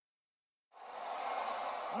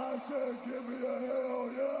I said, give me a hell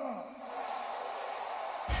yeah.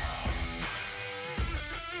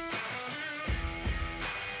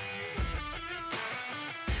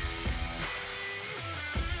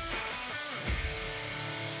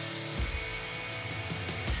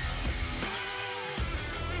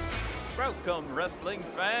 Welcome, wrestling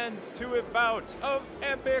fans, to a bout of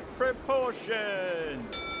epic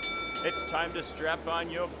proportions. It's time to strap on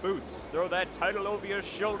your boots, throw that title over your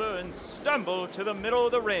shoulder, and stumble to the middle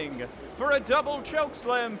of the ring for a double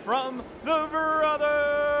chokeslam from the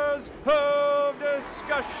Brothers of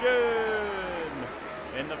Discussion.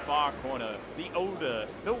 In the far corner, the older,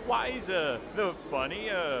 the wiser, the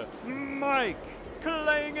funnier, Mike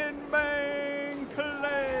Clangenbang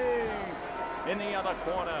Clang. In the other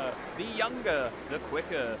corner, the younger, the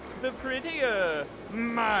quicker, the prettier,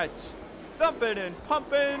 Matt Thumpin' and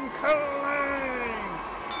Pumpin' Clang.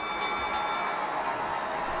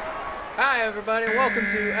 Hi everybody, welcome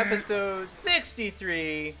to episode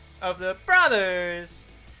 63 of the Brothers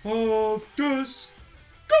of Discussion.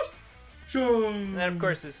 And that, of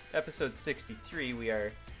course, is episode 63. We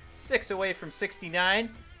are 6 away from 69.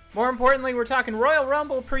 More importantly, we're talking Royal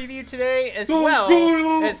Rumble preview today, as well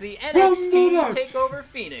as the NXT TakeOver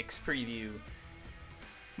Phoenix preview.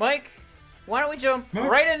 Mike, why don't we jump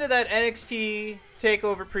right into that NXT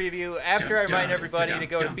TakeOver preview after I remind everybody to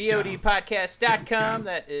go to bodpodcast.com.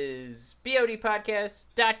 That is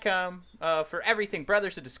bodpodcast.com for everything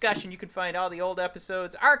Brothers of Discussion. You can find all the old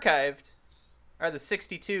episodes archived, are the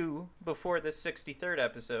 62 before the 63rd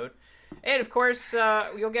episode. And, of course,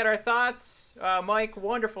 you'll get our thoughts. Mike,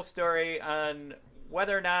 wonderful story on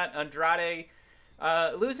whether or not Andrade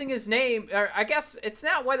losing his name, or I guess it's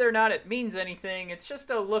not whether or not it means anything. It's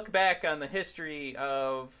just a look back on the history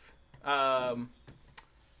of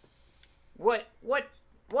what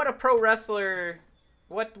a pro wrestler,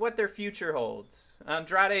 what their future holds.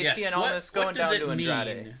 Andrade, yes. seeing all this going down to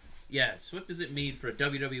Andrade. Mean? Yes, what does it mean for a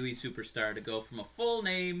WWE superstar to go from a full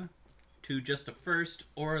name to just a first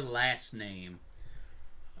or last name?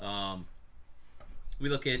 We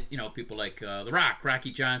look at, people like The Rock,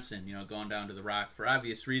 Rocky Johnson, going down to The Rock for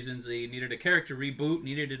obvious reasons. He needed a character reboot,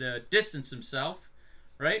 needed to distance himself,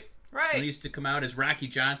 right? Right. He used to come out as Rocky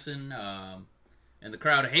Johnson, and the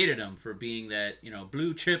crowd hated him for being that,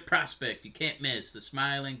 blue chip prospect you can't miss. The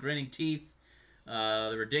smiling, grinning teeth,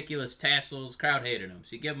 the ridiculous tassels, crowd hated him.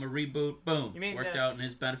 So you give him a reboot, boom, worked out in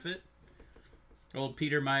his benefit. Old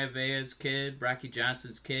Peter Maiavea's kid, Rocky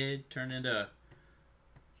Johnson's kid, turned into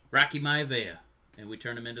Rocky Maivia, and we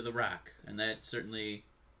turned him into The Rock, and that certainly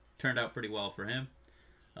turned out pretty well for him.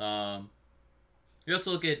 We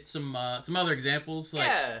also look at some other examples,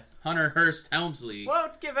 like Hunter Hearst Helmsley. Well,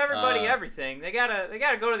 don't give everybody everything. They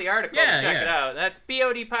gotta go to the article and check it out. That's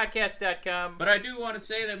bodpodcast.com. But I do want to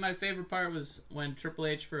say that my favorite part was when Triple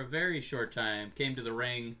H, for a very short time, came to the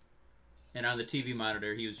ring, and on the TV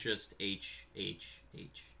monitor, he was just H.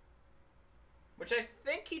 Which I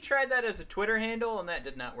think he tried that as a Twitter handle, and that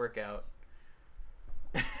did not work out.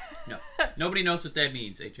 No. Nobody knows what that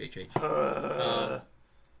means, H. I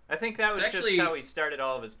think that was just how he started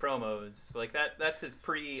all of his promos. Like, that's his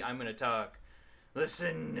I'm gonna talk.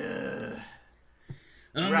 Listen,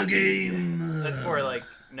 on the game. That's more like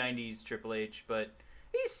 90s Triple H, but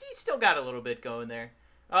he's still got a little bit going there.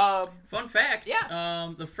 Fun fact,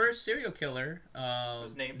 the first serial killer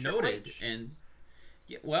was named Triple H. And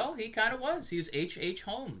well, he kind of was. He was H.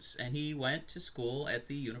 Holmes, and he went to school at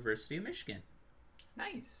the University of Michigan.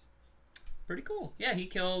 Nice. Pretty cool. Yeah, he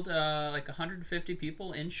killed like 150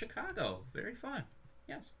 people in Chicago. Very fun.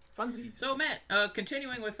 Yes. Funsies. So, Matt,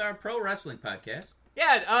 continuing with our pro wrestling podcast.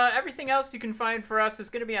 Yeah, everything else you can find for us is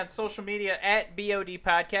going to be on social media at BOD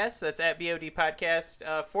Podcast. That's at BOD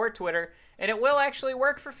Podcast for Twitter. And it will actually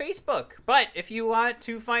work for Facebook. But if you want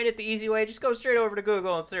to find it the easy way, just go straight over to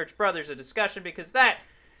Google and search Brothers of Discussion, because that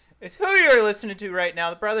is who you're listening to right now.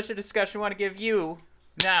 The Brothers of Discussion want to give you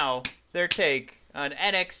now their take on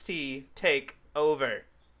NXT TakeOver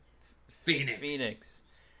Phoenix.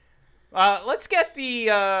 Let's get the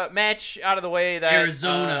match out of the way that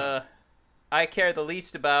Arizona. I care the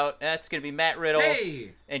least about. That's going to be Matt Riddle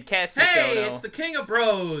and Cassius Ohno. Hey, it's the King of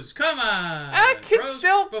Bros. Come on. I can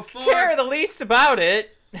still care the least about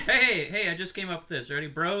it. Hey, I just came up with this. Ready?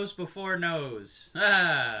 Bros before nose.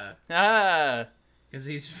 Because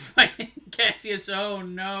he's fighting Cassius. Oh,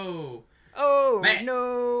 no. Oh, Matt.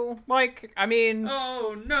 No. Mike, I mean...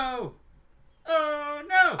 Oh, no. Oh,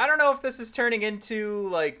 no. I don't know if this is turning into,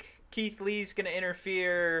 like, Keith Lee's going to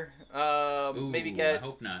interfere. I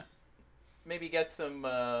hope not. Maybe get some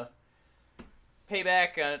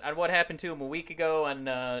payback on what happened to him a week ago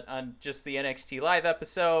on just the NXT Live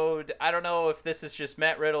episode. I don't know if this is just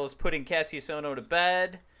Matt Riddle is putting Cassius Ohno to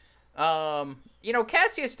bed.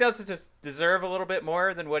 Cassius does deserve a little bit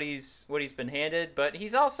more than what he's been handed, but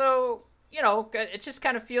he's also, it just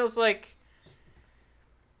kind of feels like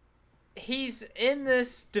he's in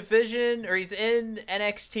this division, or he's in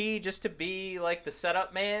NXT just to be like the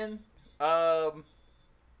setup man, and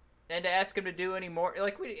to ask him to do any more,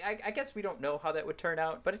 like I guess we don't know how that would turn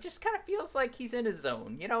out, but it just kind of feels like he's in his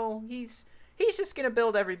zone. He's just gonna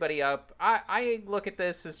build everybody up. I look at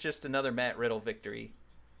this as just another Matt Riddle victory.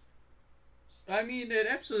 I mean, it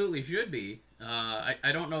absolutely should be.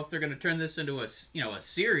 I don't know if they're going to turn this into a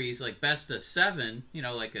series like best of 7,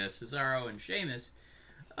 like a Cesaro and Sheamus.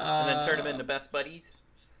 And then turn them into best buddies?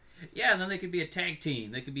 Yeah, and then they could be a tag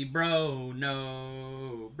team. They could be bro,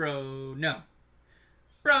 no.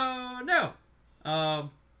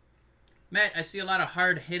 Matt, I see a lot of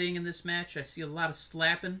hard hitting in this match. I see a lot of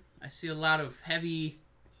slapping. I see a lot of heavy,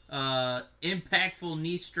 impactful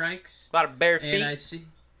knee strikes. A lot of bare feet. And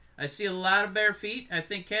I see a lot of bare feet. I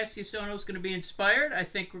think Cassius Ohno's going to be inspired. I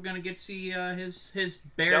think we're going to get to see his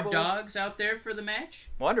bare dogs out there for the match.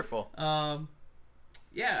 Wonderful.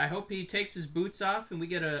 Yeah, I hope he takes his boots off and we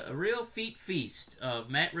get a real feet feast of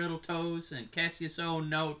Matt Riddle toes and Cassius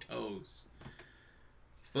Ohno toes.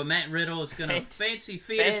 But Matt Riddle is going to fancy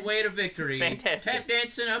feet his way to victory. Fantastic. Tap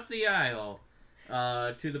dancing up the aisle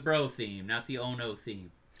to the bro theme, not the Ohno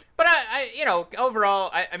theme. But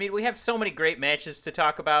overall, I mean, we have so many great matches to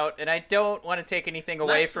talk about, and I don't want to take anything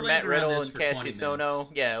away from Matt Riddle and Cassius Ohno.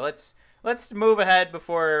 Yeah, let's move ahead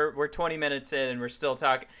before we're 20 minutes in and we're still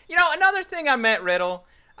talking. Another thing on Matt Riddle,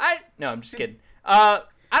 I'm just kidding. I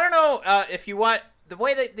don't know if you want, the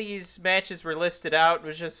way that these matches were listed out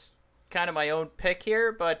was just kind of my own pick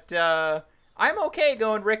here, but I'm okay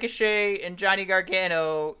going Ricochet and Johnny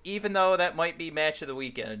Gargano, even though that might be match of the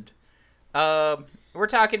weekend. We're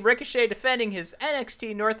talking Ricochet defending his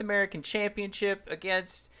NXT North American Championship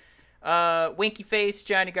against Winky Face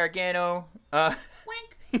Johnny Gargano.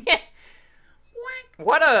 Wink. Yeah.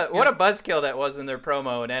 What a buzzkill that was in their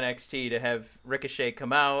promo in NXT to have Ricochet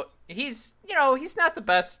come out. He's not the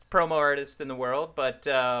best promo artist in the world, but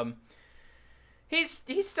he's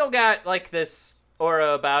still got like this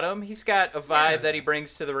aura about him. He's got a vibe that he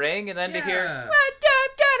brings to the ring, and then to hear what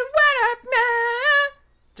up,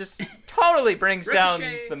 just totally brings down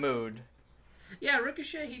the mood. Yeah,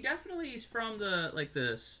 Ricochet, he definitely is from the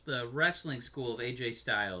wrestling school of AJ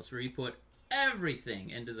Styles, where he put everything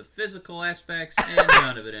into the physical aspects and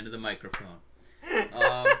none of it into the microphone.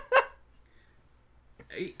 I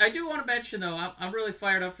do want to mention, though, I'm really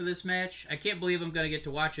fired up for this match. I can't believe I'm going to get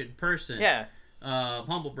to watch it in person. Yeah.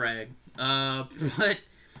 Humble brag. But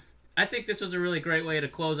I think this was a really great way to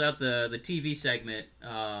close out the TV segment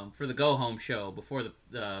for the Go Home show before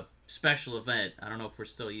the special event. I don't know if we're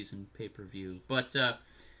still using pay-per-view. But,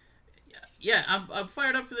 yeah, I'm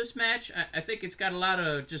fired up for this match. I think it's got a lot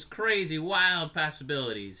of just crazy, wild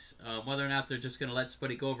possibilities. Whether or not they're just going to let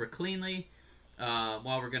somebody go over cleanly, if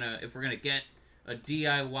we're going to get a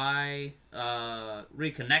DIY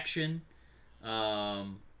reconnection, a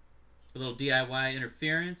little DIY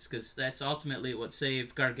interference, because that's ultimately what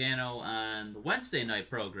saved Gargano on the Wednesday night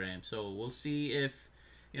program. So we'll see if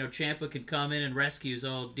Ciampa can come in and rescue his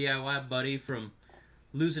old DIY buddy from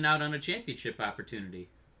losing out on a championship opportunity.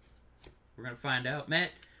 We're gonna find out. Matt,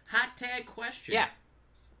 hot tag question.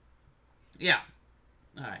 Yeah.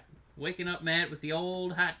 All right. Waking up, Matt, with the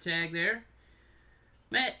old hot tag there.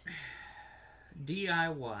 Matt,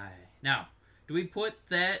 DIY. Now, do we put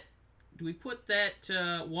that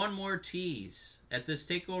one more tease at this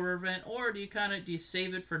takeover event, or do you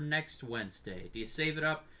save it for next Wednesday? Do you save it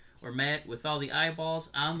up, or Matt, with all the eyeballs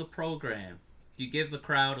on the program, do you give the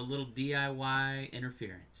crowd a little DIY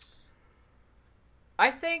interference? I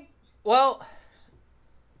think. Well,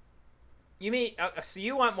 you mean so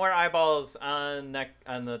you want more eyeballs on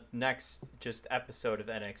the next just episode of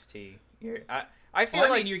NXT? I feel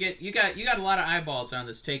like you got a lot of eyeballs on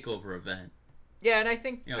this takeover event. Yeah, and I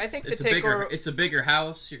think the takeover it's a bigger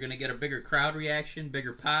house. You're gonna get a bigger crowd reaction,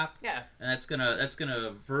 bigger pop. Yeah, and that's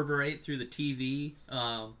gonna reverberate through the TV,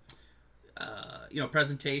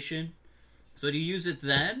 presentation. So do you use it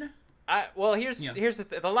then? Here's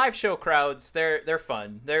the live show crowds. They're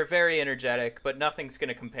fun. They're very energetic, but nothing's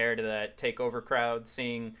gonna compare to that takeover crowd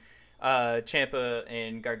seeing Ciampa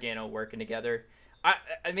and Gargano working together. I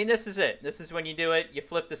mean, this is it. This is when you do it. You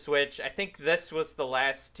flip the switch. I think this was the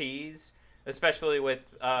last tease, especially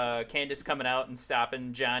with Candice coming out and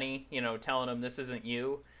stopping Johnny. Telling him this isn't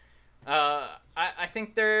you. I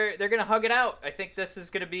think they're gonna hug it out. I think this is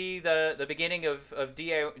gonna be the beginning of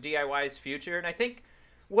DIY's future, and I think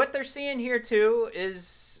what they're seeing here too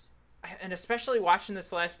is, and especially watching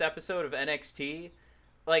this last episode of NXT,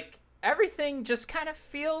 like everything just kind of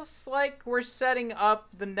feels like we're setting up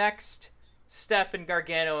the next step in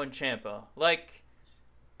Gargano and Ciampa. Like,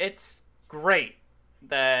 it's great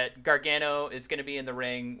that Gargano is going to be in the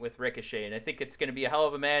ring with Ricochet, and I think it's going to be a hell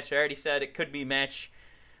of a match. I already said it could be match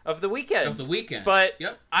of the weekend. Of the weekend. But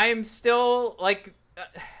yep. I'm still, like,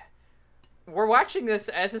 we're watching this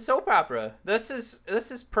as a soap opera. This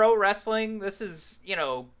is pro wrestling. This is,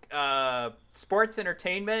 sports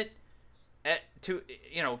entertainment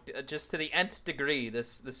just to the nth degree.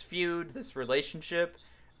 This feud, this relationship.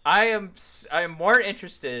 I am more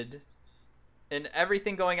interested in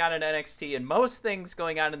everything going on in NXT and most things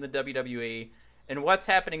going on in the WWE and what's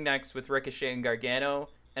happening next with Ricochet and Gargano.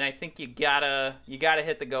 And I think you gotta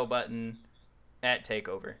hit the go button at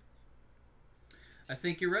TakeOver. I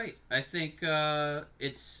think you're right. I think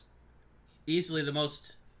it's easily the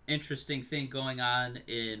most interesting thing going on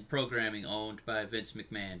in programming owned by Vince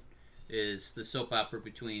McMahon is the soap opera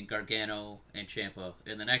between Gargano and Ciampa.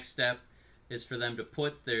 And the next step is for them to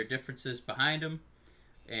put their differences behind them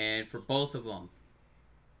and for both of them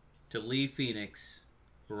to leave Phoenix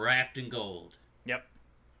wrapped in gold. Yep.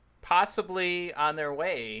 Possibly on their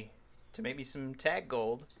way to maybe some tag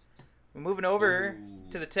gold. We're moving over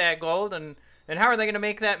to the tag gold, and how are they going to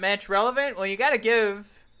make that match relevant? Well, you got to give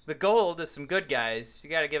the gold to some good guys. You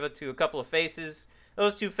got to give it to a couple of faces.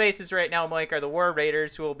 Those two faces right now, Mike, are the War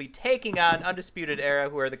Raiders, who will be taking on Undisputed Era,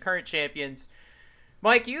 who are the current champions.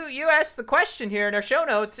 Mike, you asked the question here in our show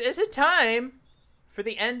notes, is it time for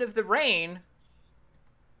the end of the reign?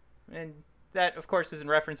 And that, of course, is in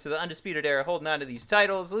reference to the Undisputed Era holding on to these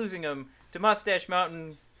titles, losing them to Mustache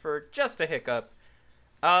Mountain for just a hiccup.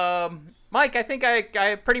 Mike, I think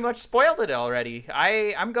I pretty much spoiled it already.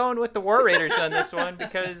 I'm going with the War Raiders on this one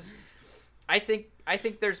because I think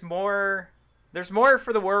there's more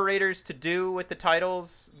for the War Raiders to do with the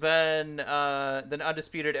titles than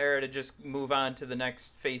Undisputed Era to just move on to the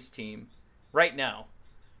next face team right now.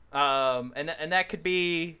 And that could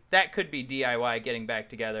be DIY getting back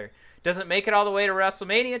together. Doesn't make it all the way to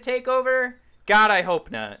WrestleMania TakeOver? God, I hope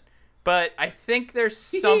not. But I think there's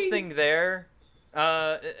something there.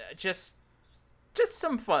 Just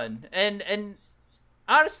some fun. And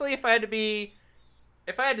honestly, if I had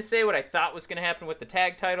to say what I thought was going to happen with the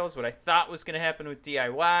tag titles, what I thought was going to happen with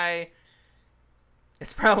DIY,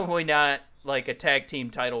 it's probably not like a tag team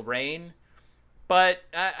title reign. But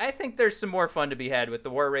I think there's some more fun to be had with the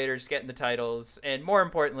War Raiders getting the titles. And more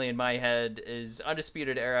importantly in my head is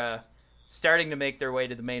Undisputed Era starting to make their way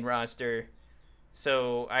to the main roster.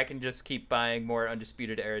 So I can just keep buying more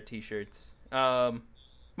Undisputed Era t-shirts.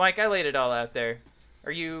 Mike, I laid it all out there.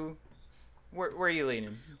 Where are you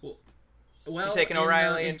leaning? Well, you taking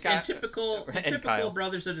O'Reilly in typical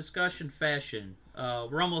Brothers of Discussion fashion,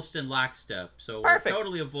 we're almost in lockstep. So Perfect. We're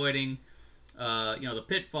totally avoiding the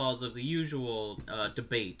pitfalls of the usual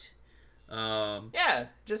debate. Yeah,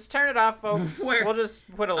 just turn it off, folks. We'll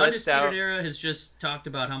just put a list out. Undisputed Era has just talked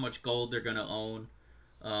about how much gold they're going to own.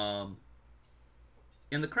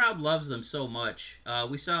 And the crowd loves them so much.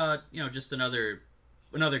 We saw, just another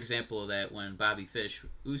example of that when Bobby Fish,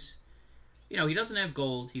 who's, he doesn't have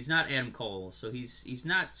gold. He's not Adam Cole, so he's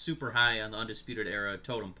not super high on the Undisputed Era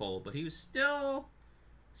totem pole, but he was still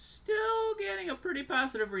getting a pretty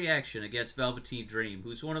positive reaction against Velveteen Dream,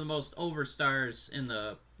 who's one of the most over stars in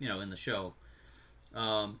the show.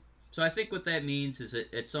 So I think what that means is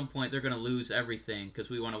that at some point they're going to lose everything because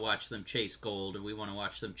we want to watch them chase gold and we want to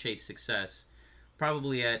watch them chase success,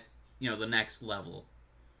 probably at the next level.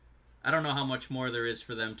 I don't know how much more there is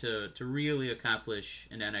for them to really accomplish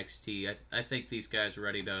in NXT. I think these guys are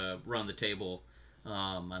ready to run the table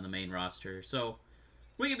on the main roster. So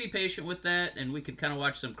we can be patient with that, and we can kind of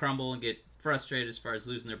watch them crumble and get frustrated as far as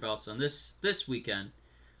losing their belts on this weekend.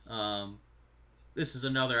 This is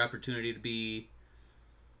another opportunity to be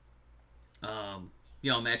a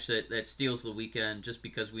match that steals the weekend just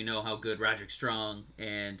because we know how good Roderick Strong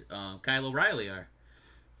and Kyle O'Reilly are.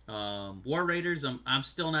 War Raiders, I'm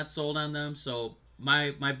still not sold on them, so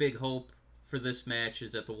my big hope for this match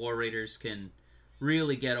is that the War Raiders can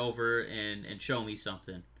really get over and show me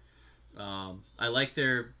something. I like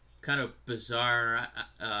their kind of bizarre.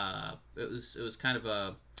 It was kind of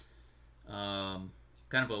a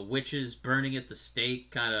witches burning at the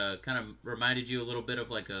stake. Kind of reminded you a little bit of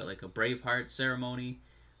like a Braveheart ceremony.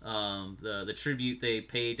 The tribute they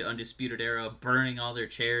paid to Undisputed Era, burning all their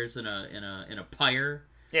chairs in a pyre.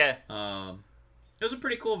 Yeah. It was a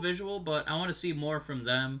pretty cool visual, but I want to see more from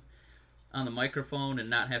them. on the microphone and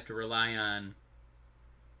not have to rely on,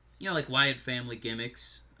 like Wyatt family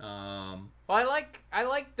gimmicks. Well, I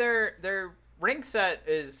like their ring set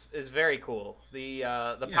is very cool. The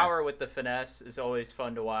power with the finesse is always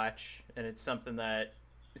fun to watch, and it's something that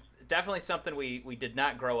definitely something we did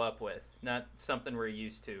not grow up with, not something we're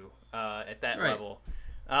used to at that level.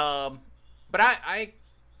 But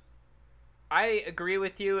I agree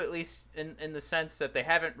with you, at least in the sense that they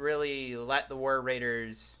haven't really let the War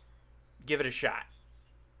Raiders give it a shot.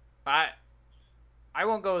 I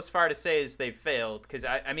won't go as far to say as they've failed, because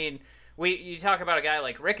I mean, you talk about a guy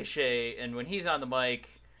like Ricochet, and when he's on the mic,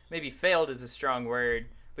 maybe failed is a strong word,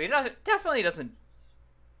 but he definitely doesn't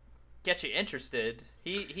get you interested.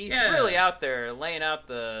 He's really out there laying out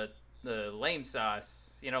the lame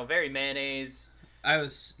sauce, very mayonnaise. I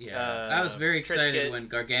was very excited when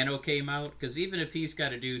Gargano came out, because even if he's got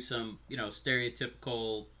to do some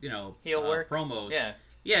stereotypical heel work promos,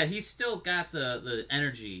 he's still got the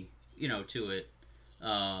energy to it.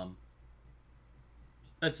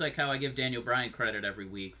 That's like how I give Daniel Bryan credit every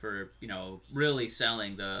week for really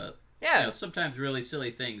selling the sometimes really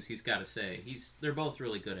silly things he's got to say. They're both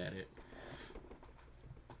really good at it.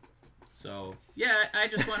 So I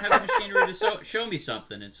just want Heavy Machinery to show me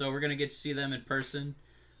something, and so we're gonna get to see them in person.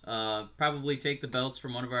 Probably take the belts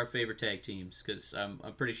from one of our favorite tag teams, because I'm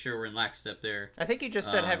pretty sure we're in lockstep there. I think you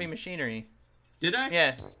just said Heavy Machinery. Did I?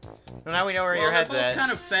 Yeah. Well, now we know where your head's they're both at.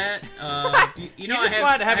 kind of fat. You just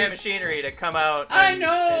want Heavy Machinery to come out. And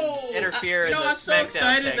interfere in the I'm so SmackDown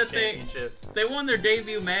excited Tag that Championship. they won their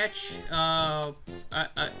debut match. I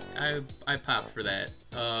popped for that.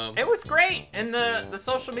 It was great, and the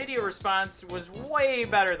social media response was way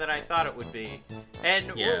better than I thought it would be.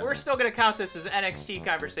 And we're still going to count this as NXT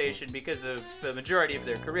conversation because of the majority of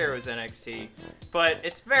their career was NXT. But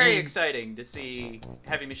it's very exciting to see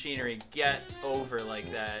Heavy Machinery get over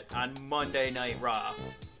like that on Monday Night Raw.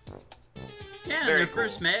 Yeah, their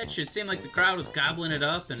first match, it seemed like the crowd was gobbling it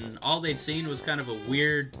up, and all they'd seen was kind of a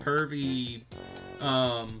weird, pervy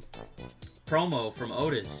promo from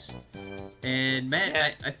Otis. And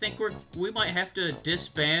Matt, I think we might have to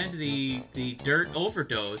disband the Dirt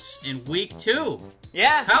Overdose in week 2.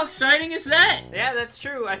 Yeah. How exciting is that? Yeah, that's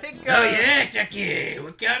true. I think. Oh yeah, Chucky,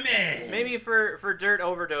 we're coming. Maybe for Dirt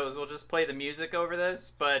Overdose, we'll just play the music over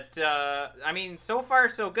this. But I mean, so far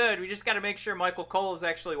so good. We just got to make sure Michael Cole is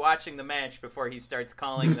actually watching the match before he starts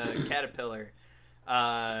calling the Caterpillar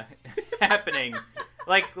happening.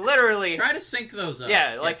 Like literally. Try to sync those up.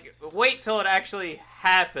 Yeah, like wait till it actually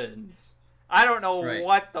happens. I don't know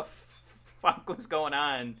what the fuck was going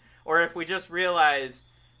on, or if we just realized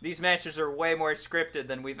these matches are way more scripted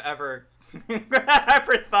than we've ever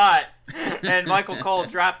thought, and Michael Cole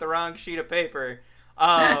dropped the wrong sheet of paper.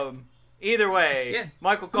 Either way,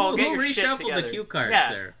 Michael Cole, get your shit together. Who reshuffled the cue cards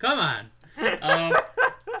there? Come on. The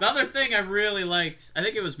other thing I really liked, I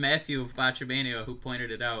think it was Matthew of Botchamania who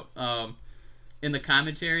pointed it out. In the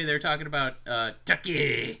commentary, they're talking about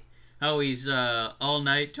Tucky, how he's all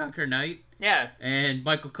night Tucker night. Yeah. And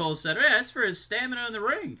Michael Cole said, "Yeah, that's for his stamina in the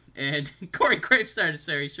ring." And Corey Graves started to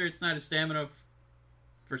say, "Are you sure it's not his stamina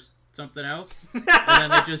for something else?" And then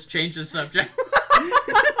they just changed the subject.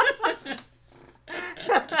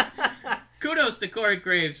 Kudos to Corey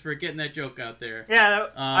Graves for getting that joke out there. Yeah,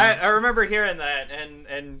 I remember hearing that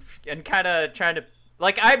and kind of trying to,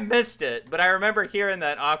 like, I missed it, but I remember hearing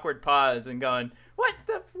that awkward pause and going, what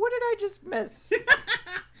did I just miss?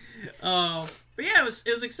 But yeah, it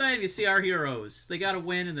was exciting to see our heroes. They got a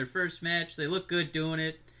win in their first match. They look good doing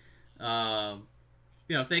it.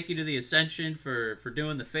 Thank you to the Ascension for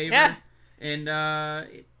doing the favor. Yeah. And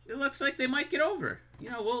it looks like they might get over.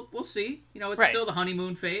 We'll see. It's still the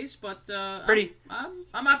honeymoon phase, but I'm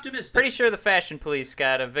optimistic. Pretty sure the Fashion Police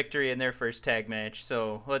got a victory in their first tag match.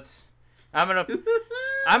 So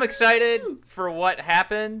I'm excited for what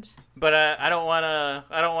happened, but I don't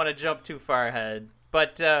want to jump too far ahead.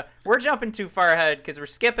 But we're jumping too far ahead because we're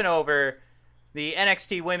skipping over the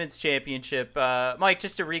NXT Women's Championship. Mike,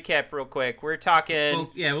 just to recap real quick, we're talking.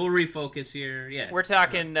 We'll refocus here. Yeah, we're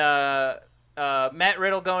talking Matt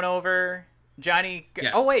Riddle going over. Johnny.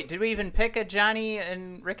 Yes. Oh wait, did we even pick a Johnny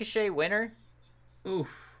and Ricochet winner?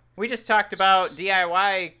 Oof. We just talked about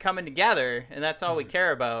DIY coming together, and that's all we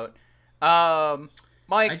care about.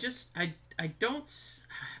 Mike, I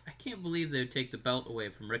can't believe they would take the belt away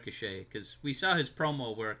from Ricochet, because we saw his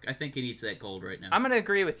promo work. I think he needs that gold right now. I'm gonna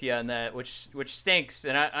agree with you on that, which stinks,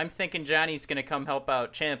 and I'm thinking Johnny's gonna come help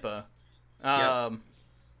out Ciampa.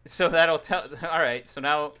 So that'll tell. All right, so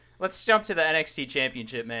now let's jump to the NXT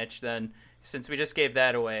Championship match then, since we just gave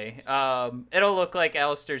that away. It'll look like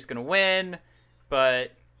Alistair's gonna win,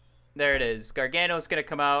 but There it is. Gargano's going to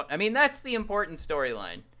come out. I mean, that's the important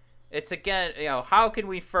storyline. It's, again, how can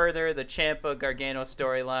we further the Ciampa Gargano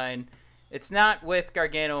storyline? It's not with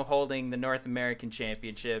Gargano holding the North American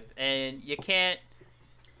Championship, and you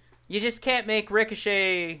just can't make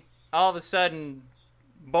Ricochet all of a sudden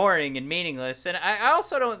boring and meaningless. And I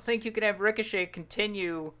also don't think you can have Ricochet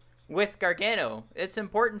continue with Gargano. It's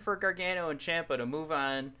important for Gargano and Ciampa to move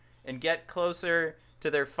on and get closer to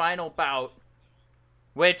their final bout,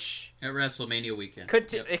 which at WrestleMania weekend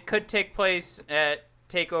it could take place at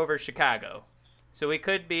TakeOver Chicago. So we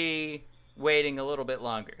could be waiting a little bit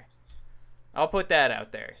longer. I'll put that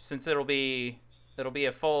out there, since it'll be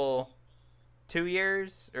a full 2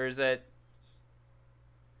 years, or is that?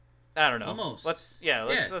 I don't know. Almost. Let's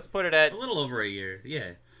put it at a little over a year.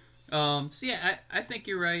 Yeah. I think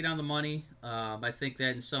you're right on the money. I think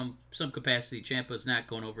that in some capacity, Ciampa's not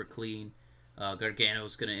going over clean.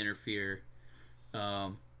 Gargano's going to interfere.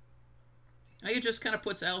 I think it just kind of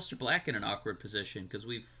puts Aleister Black in an awkward position, because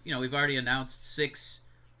we've already announced 6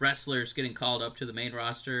 wrestlers getting called up to the main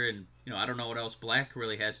roster, and I don't know what else Black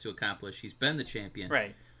really has to accomplish. He's been the champion,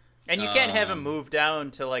 right? And you can't have him move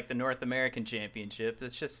down to like the North American Championship.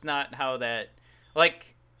 That's just not how that.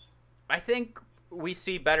 Like, I think we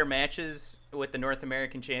see better matches with the North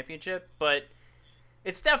American Championship, but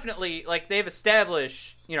it's definitely like they've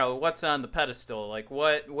established, what's on the pedestal. Like,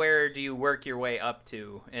 where do you work your way up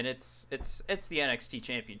to? And it's the NXT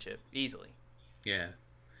Championship easily. Yeah.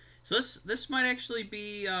 So this might actually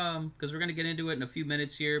be, because we're going to get into it in a few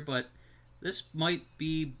minutes here, but this might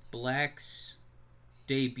be Black's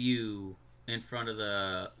debut in front of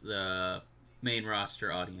the main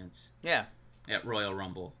roster audience. Yeah. At Royal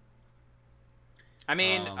Rumble. I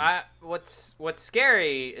mean, what's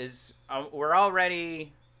scary is we're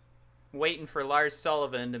already waiting for Lars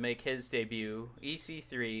Sullivan to make his debut,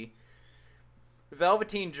 EC3.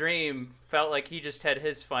 Velveteen Dream felt like he just had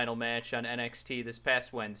his final match on NXT this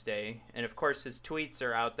past Wednesday. And, of course, his tweets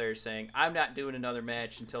are out there saying, I'm not doing another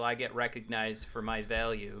match until I get recognized for my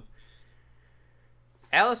value.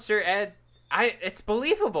 Aleister, it's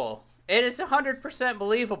believable. It is 100%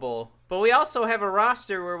 believable. But we also have a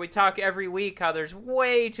roster where we talk every week how there's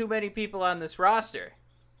way too many people on this roster.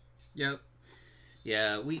 Yep.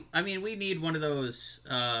 Yeah, we need one of those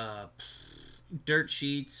dirt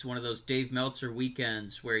sheets, one of those Dave Meltzer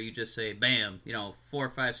weekends where you just say, bam, 4,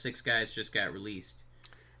 5, 6 guys just got released.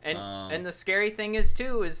 And the scary thing is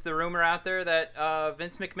the rumor out there that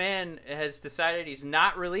Vince McMahon has decided he's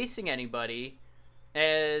not releasing anybody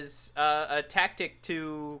as a tactic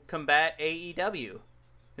to combat AEW.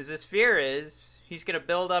 His fear is he's going to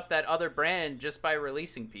build up that other brand just by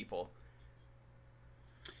releasing people.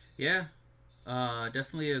 Yeah,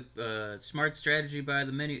 definitely a smart strategy by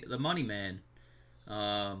the money man.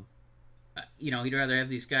 He'd rather have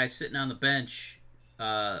these guys sitting on the bench,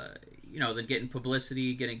 than getting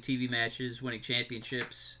publicity, getting TV matches, winning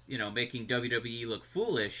championships, making WWE look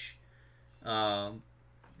foolish, by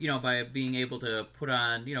being able to put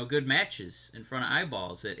on, good matches in front of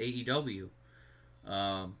eyeballs at AEW.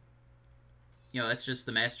 That's just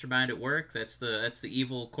the mastermind at work. That's the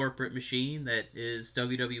evil corporate machine that is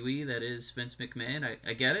WWE, that is Vince McMahon.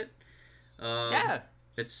 I get it. Yeah.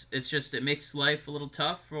 It's just, it makes life a little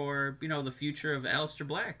tough for, the future of Aleister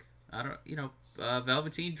Black.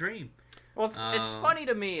 Velveteen Dream. Well, it's funny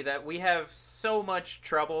to me that we have so much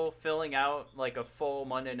trouble filling out like a full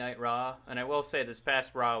Monday Night Raw, and I will say this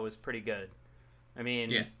past Raw was pretty good. I mean,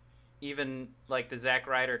 yeah. Even like the Zack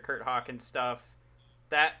Ryder, Kurt Hawkins stuff,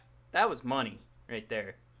 that was money right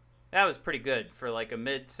there. That was pretty good for like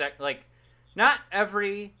a like, not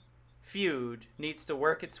every feud needs to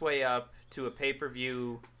work its way up to a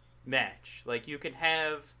pay-per-view match. Like, you can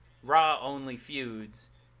have Raw only feuds.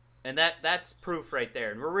 And that's proof right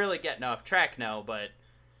there. And we're really getting off track now, but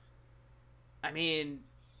I mean,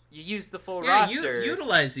 you use the full roster.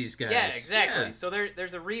 Utilize these guys. Yeah, exactly. Yeah. So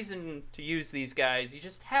there's a reason to use these guys. You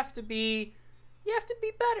just have to be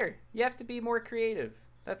better. You have to be more creative.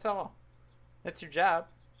 That's all. That's your job.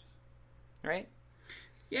 Right?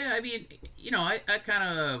 Yeah, I mean, I kind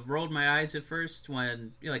of rolled my eyes at first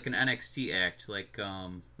when, like, an NXT act, like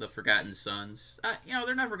the Forgotten Sons.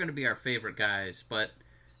 They're never going to be our favorite guys, but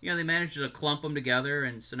they managed to clump them together,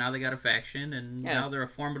 and so now they got a faction, and now they're a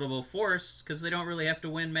formidable force because they don't really have to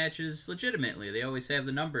win matches legitimately. They always have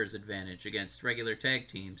the numbers advantage against regular tag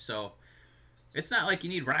teams. So it's not like you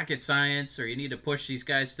need rocket science or you need to push these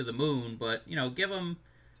guys to the moon, but, give them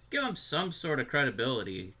some sort of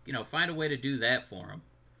credibility. Find a way to do that for them.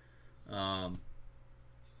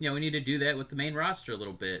 We need to do that with the main roster a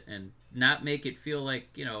little bit and not make it feel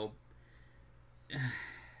like,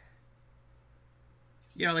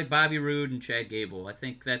 like Bobby Roode and Chad Gable. I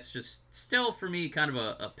think that's just still for me kind of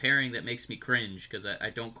a pairing that makes me cringe because I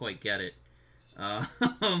don't quite get it. Uh,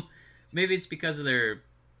 maybe it's because of their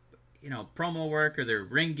promo work or their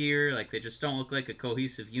ring gear. Like they just don't look like a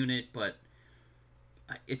cohesive unit. But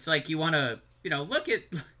it's like you want to look at.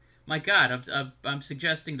 My God, I'm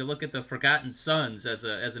suggesting to look at the Forgotten Sons as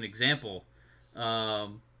an example.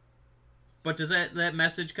 But does that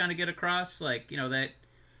message kind of get across? Like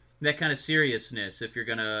that kind of seriousness, if you're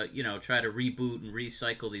gonna try to reboot and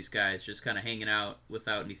recycle these guys just kind of hanging out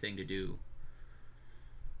without anything to do.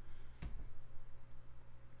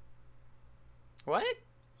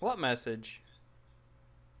 What message?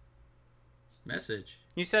 Message.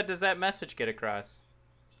 You said, does that message get across?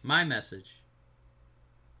 My message.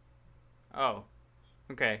 Oh,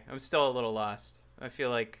 okay. I'm still a little lost. I feel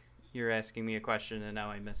like you're asking me a question and now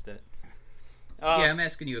I missed it. Yeah, I'm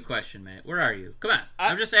asking you a question, man. Where are you? Come on.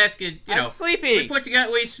 I'm just asking, I'm sleepy.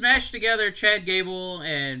 We smashed together Chad Gable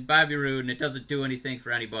and Bobby Roode, and it doesn't do anything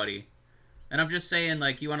for anybody. And I'm just saying,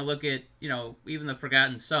 like, you want to look at, even the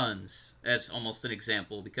Forgotten Sons as almost an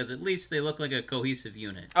example, because at least they look like a cohesive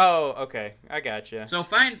unit. Oh, okay. I gotcha. So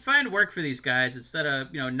find work for these guys instead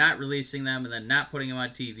of, not releasing them and then not putting them on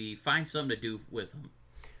TV. Find something to do with them.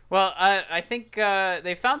 Well, I think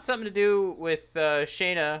they found something to do with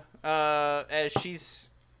Shayna as she's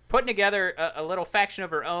putting together a little faction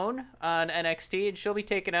of her own on NXT, and she'll be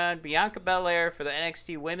taking on Bianca Belair for the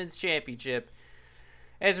NXT Women's Championship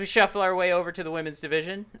as we shuffle our way over to the women's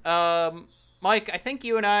division. Mike, I think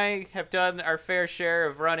you and I have done our fair share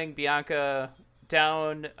of running Bianca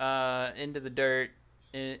down into the dirt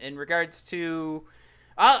in regards to...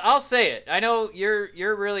 I'll say it. I know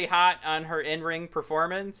you're really hot on her in-ring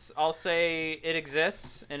performance. I'll say it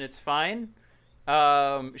exists and it's fine.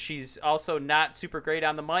 She's also not super great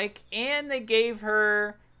on the mic, and they gave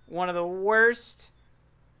her one of the worst,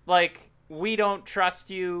 like, we don't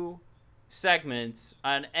trust you segments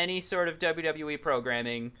on any sort of WWE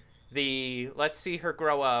programming. The let's see her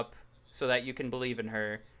grow up so that you can believe in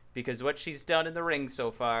her, because what she's done in the ring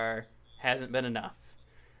so far hasn't been enough.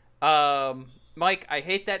 Mike, I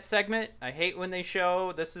hate that segment. I hate when they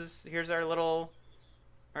show here's our little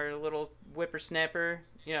whippersnapper,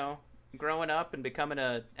 growing up and becoming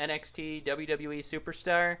a NXT WWE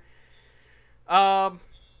superstar.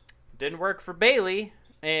 Didn't work for Bayley,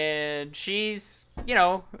 and she's,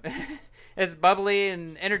 as bubbly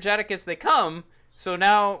and energetic as they come. So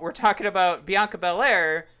now we're talking about Bianca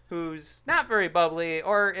Belair, who's not very bubbly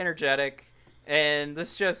or energetic, and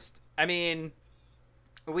this just,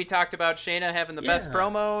 we talked about Shayna having the best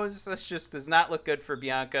promos. This just does not look good for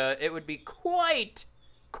Bianca. It would be quite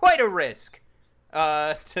a risk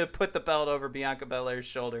to put the belt over Bianca Belair's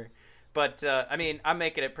shoulder. But, I'm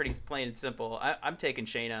making it pretty plain and simple. I'm taking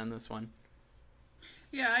Shayna on this one.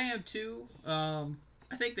 Yeah, I am too.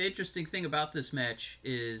 I think the interesting thing about this match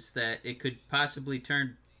is that it could possibly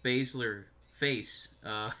turn Baszler face,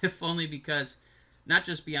 if only because not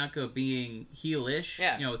just Bianca being heelish,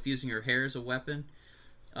 with using her hair as a weapon,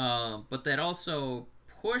 but that also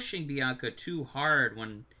pushing Bianca too hard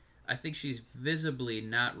when I think she's visibly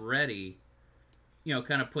not ready,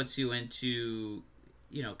 kind of puts you into,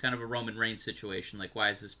 kind of a Roman Reigns situation. Like, why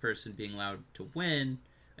is this person being allowed to win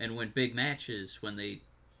and win big matches when they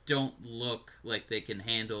don't look like they can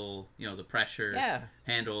handle, the pressure,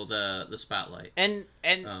 handle the spotlight? And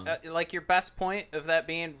like your best point of that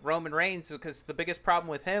being Roman Reigns, because the biggest problem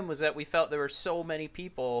with him was that we felt there were so many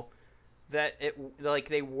people that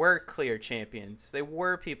they were clear champions. They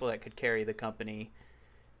were people that could carry the company.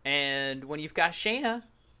 And when you've got Shayna,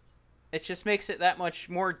 it just makes it that much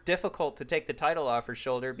more difficult to take the title off her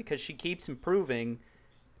shoulder because she keeps improving.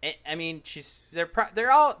 They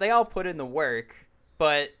all put in the work,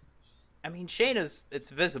 but Shayna's, it's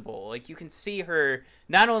visible. Like, you can see her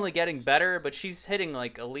not only getting better, but she's hitting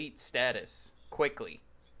like elite status quickly.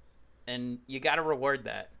 And you got to reward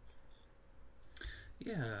that.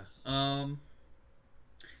 Yeah.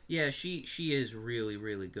 She is really,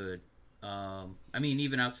 really good.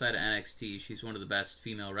 Even outside of NXT, she's one of the best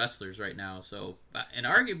female wrestlers right now. So, and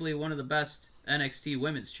arguably one of the best NXT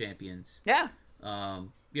women's champions. Yeah. I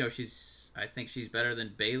think she's better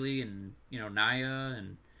than Bayley and, Nia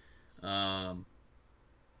and,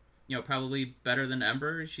 probably better than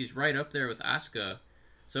Ember. She's right up there with Asuka.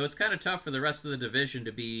 So it's kind of tough for the rest of the division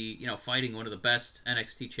to be, fighting one of the best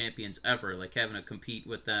NXT champions ever, like having to compete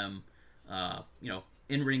with them,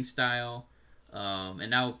 in-ring style. And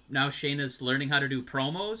now Shayna's learning how to do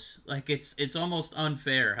promos. Like, it's almost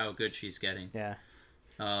unfair how good she's getting. Yeah.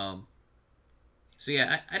 So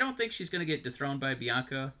yeah, I don't think she's gonna get dethroned by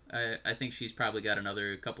Bianca. I think she's probably got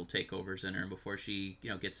another couple takeovers in her before she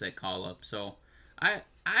gets that call up. So I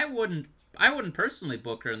wouldn't personally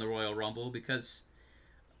book her in the Royal Rumble because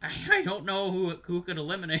I don't know who could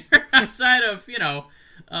eliminate her outside of the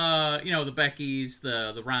Beckys,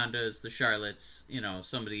 the Rondas, the Charlottes,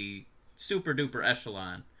 somebody super duper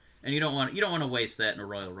echelon, and you don't want to waste that in a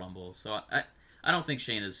Royal Rumble. So I don't think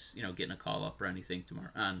Shayna's getting a call up or anything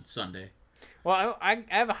tomorrow on Sunday. Well, I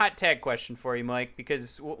have a hot tag question for you, Mike,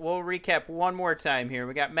 because we'll recap one more time here.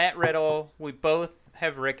 We got Matt Riddle. We both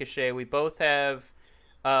have Ricochet. We both have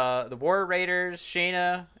the War Raiders,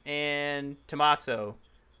 Shayna, and Tommaso.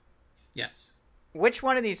 Yes. Which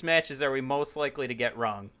one of these matches are we most likely to get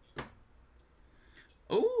wrong?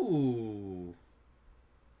 Ooh,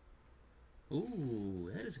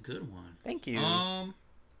 that is a good one. Thank you. Matt,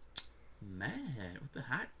 with the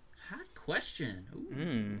hot question.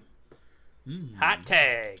 Ooh. Hot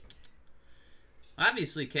tag.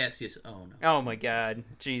 Obviously, Cassius. Oh no. Oh my God,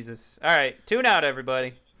 Jesus! All right, tune out,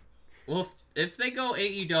 everybody. Well, if they go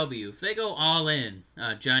AEW, if they go all in,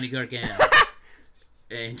 Johnny Gargano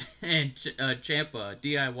and Ciampa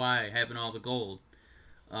DIY having all the gold,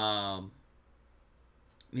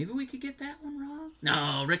 maybe we could get that one wrong.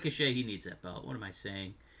 No, Ricochet, he needs that belt. What am I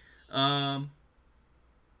saying? Gosh,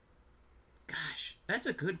 that's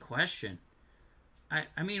a good question.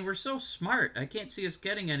 I mean, we're so smart. I can't see us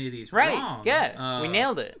getting any of these wrong. Yeah, we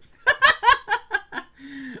nailed it.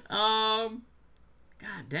 God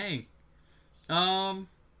dang.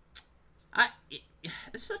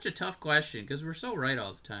 It's such a tough question because we're so right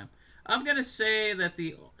all the time. I'm gonna say that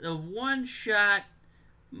the one shot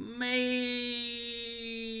maybe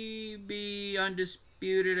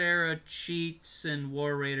Undisputed Era cheats and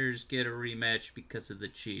War Raiders get a rematch because of the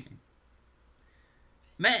cheating.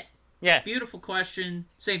 Matt. Yeah. Beautiful question.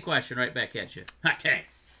 Same question right back at you. Hot take.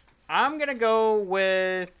 I'm gonna go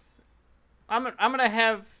with. I'm gonna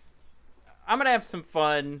have some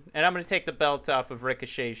fun, and I'm gonna take the belt off of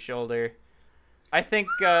Ricochet's shoulder. I think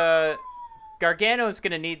Gargano's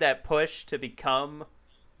gonna need that push to become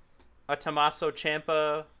a Tommaso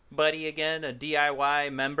Ciampa buddy again, a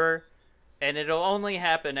DIY member, and it'll only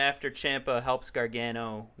happen after Ciampa helps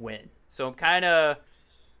Gargano win. So I'm kind of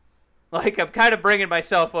bringing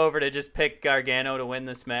myself over to just pick Gargano to win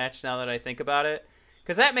this match now that I think about it.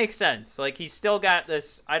 Because that makes sense. Like, he's still got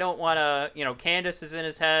this, I don't want to, Candice is in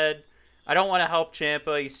his head. I don't want to help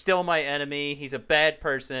Ciampa. He's still my enemy. He's a bad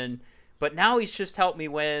person. But now he's just helped me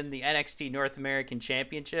win the NXT North American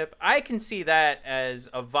Championship. I can see that as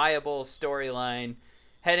a viable storyline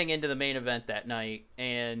heading into the main event that night.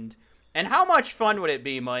 And how much fun would it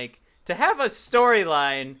be, Mike, to have a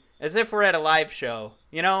storyline as if we're at a live show,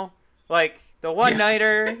 Like, the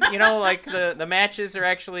one-nighter, like the matches are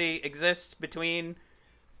actually exist between,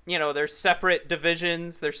 their separate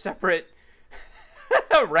divisions, their separate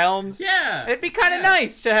realms. Yeah. It'd be kind of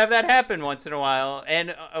nice to have that happen once in a while.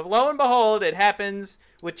 And lo and behold, it happens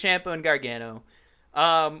with Ciampa and Gargano.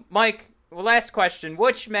 Mike, last question.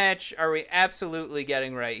 Which match are we absolutely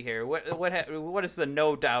getting right here? What is the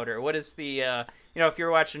no-doubter? What is the, if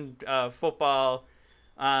you're watching football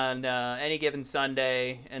on any given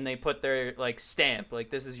Sunday and they put their stamp,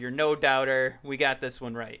 this is your no-doubter, we got this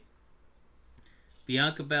one right.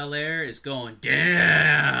 Bianca Belair is going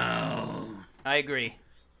down. I agree.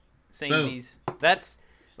 Samesies. That's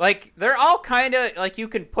they're all kind of you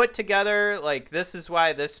can put together this is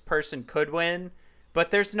why this person could win,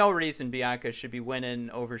 but there's no reason Bianca should be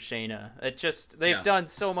winning over Shayna. They've done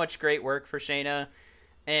so much great work for Shayna,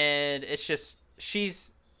 and it's just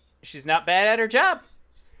she's not bad at her job.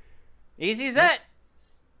 Easy as that.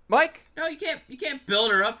 Mike? No, you can't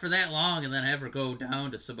build her up for that long and then have her go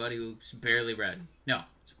down to somebody who's barely ready. No,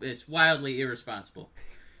 it's wildly irresponsible.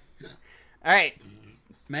 All right.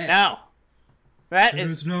 Man. Now,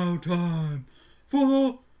 It's now time for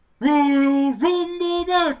the Royal Rumble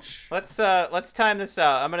match. Let's time this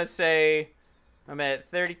out. I'm gonna say I'm at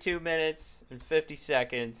 32 minutes and 50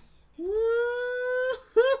 seconds.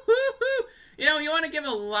 You want to give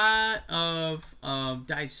a lot of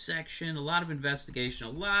dissection, a lot of investigation, a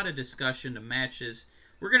lot of discussion to matches.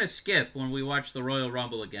 We're going to skip when we watch the Royal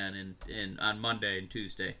Rumble again on Monday and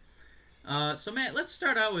Tuesday. So, Matt, let's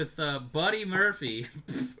start out with Buddy Murphy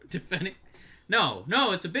defending... No,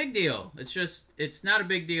 it's a big deal. It's not a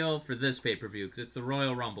big deal for this pay-per-view because it's the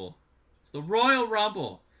Royal Rumble. It's the Royal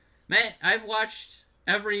Rumble. Matt, I've watched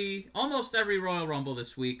almost every Royal Rumble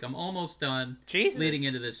this week. I'm almost done. Jesus. Leading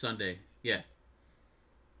into this Sunday. Yeah.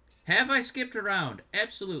 Have I skipped around?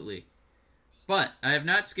 Absolutely. But I have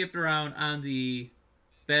not skipped around on the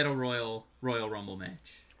Battle Royal Rumble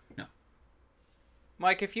match. No.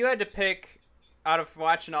 Mike, if you had to pick out of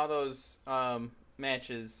watching all those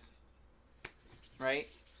matches, right?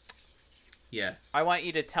 Yes. I want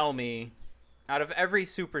you to tell me, out of every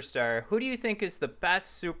superstar, who do you think is the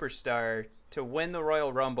best superstar to win the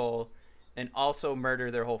Royal Rumble and also murder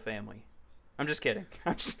their whole family? I'm just kidding.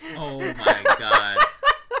 Oh my god.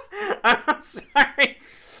 I'm sorry.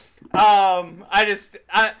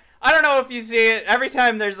 I don't know if you see it. Every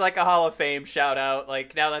time there's like a Hall of Fame shout out,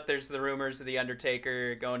 like now that there's the rumors of the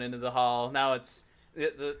Undertaker going into the Hall, now it's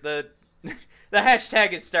the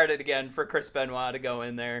hashtag is started again for Chris Benoit to go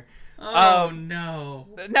in there. Oh no!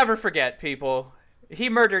 Never forget, people. He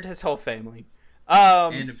murdered his whole family.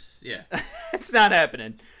 Yeah, it's not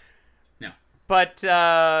happening. No, but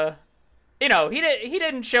he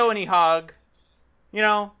didn't show any hog.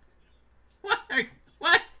 What?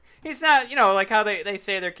 He's not, like how they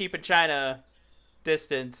say they're keeping China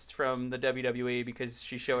distanced from the WWE because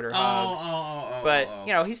she showed her hog. But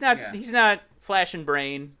he's not. Yeah. He's not flashing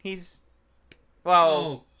brain. He's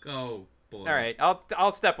Oh boy. All right,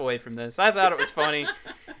 I'll step away from this. I thought it was funny,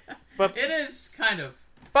 but it is kind of.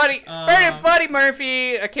 Buddy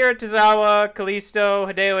Murphy, Akira Tozawa,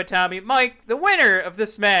 Kalisto, Hideo Itami, Mike, the winner of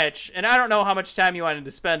this match, and I don't know how much time you wanted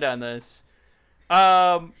to spend on this.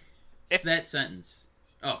 If that sentence.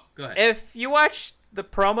 Oh, go ahead. If you watch the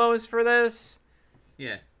promos for this,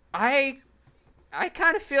 yeah, I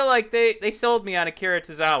kind of feel like they sold me on Akira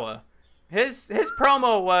Tozawa. His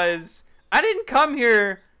promo was, I didn't come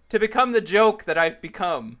here to become the joke that I've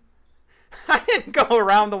become. I didn't go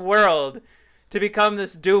around the world to become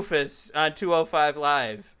this doofus on 205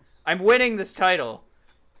 Live. I'm winning this title.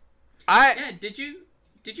 Yeah, did you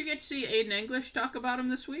get to see Aiden English talk about him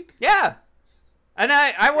this week? Yeah. And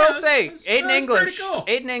I will say, Aiden English. Cool.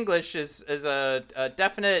 Aiden English is a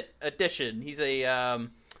definite addition. He's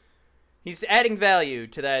he's adding value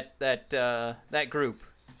to that group.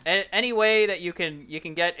 Any way that you can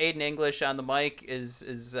get Aiden English on the mic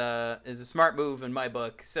is a smart move in my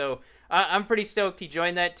book. So I'm pretty stoked he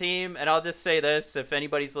joined that team. And I'll just say this: if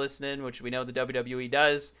anybody's listening, which we know the WWE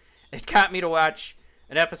does, it got me to watch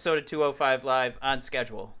an episode of 205 Live on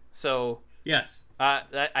schedule. So yes.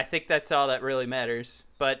 I think that's all that really matters.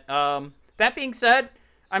 But that being said,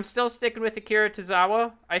 I'm still sticking with Akira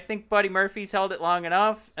Tozawa. I think Buddy Murphy's held it long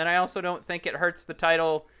enough, and I also don't think it hurts the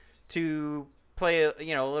title to play a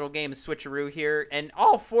little game of switcheroo here. And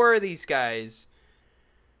all four of these guys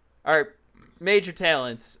are major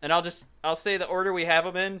talents, and I'll say the order we have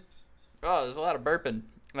them in. Oh, there's a lot of burping.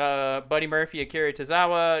 Buddy Murphy, Akira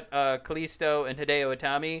Tozawa, Kalisto, and Hideo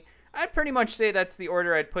Itami. I'd pretty much say that's the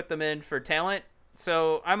order I'd put them in for talent.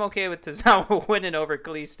 So I'm okay with Tozawa winning over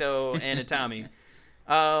Kalisto and Itami.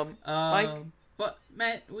 Mike? But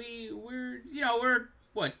Matt, we're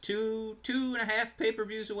what, 2.5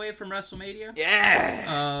 pay-per-views away from WrestleMania?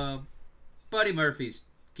 Yeah. Buddy Murphy's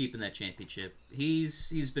keeping that championship.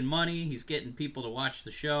 He's been money. He's getting people to watch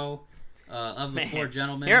the show. Of the four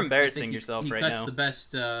gentlemen, you're embarrassing yourself right now. He cuts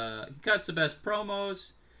the best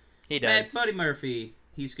promos. He does. Buddy Murphy,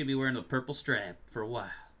 he's gonna be wearing the purple strap for a while.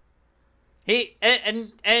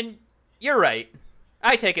 And you're right.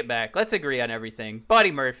 I take it back. Let's agree on everything. Buddy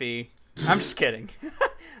Murphy. I'm just kidding.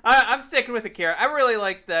 I'm sticking with Akira. I really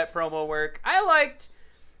liked that promo work. I liked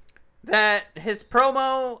that his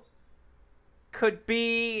promo could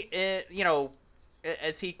be,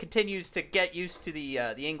 as he continues to get used to the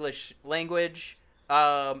English language.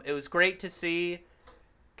 It was great to see,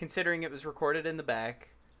 considering it was recorded in the back,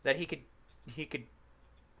 that he could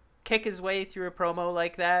kick his way through a promo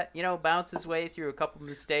like that, bounce his way through a couple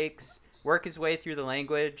mistakes, work his way through the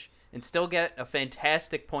language, and still get a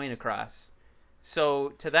fantastic point across. So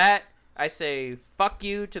to that, I say fuck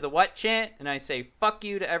you to the what chant, and I say fuck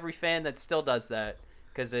you to every fan that still does that,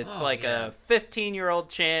 because it's a 15-year-old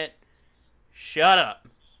chant. Shut up.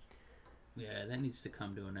 Yeah, that needs to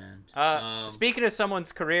come to an end. Speaking of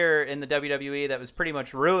someone's career in the WWE that was pretty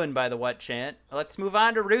much ruined by the what chant, let's move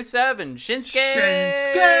on to Rusev and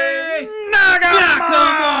Shinsuke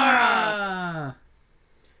Nakamura.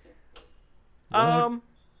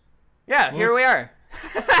 Yeah, here we are.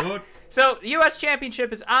 So, the U.S.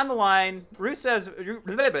 Championship is on the line. Rusev's...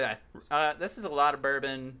 this is a lot of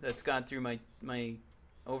bourbon that's gone through my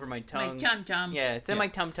over my tongue. My tum-tum. Yeah, it's in my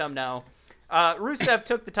tum-tum now. Rusev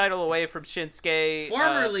took the title away from Shinsuke.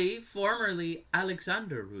 Formerly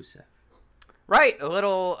Alexander Rusev. Right, a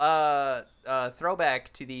little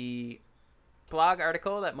throwback to the blog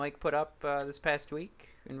article that Mike put up this past week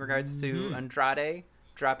in regards to Andrade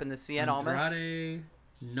dropping the Cien Almas. Andrade,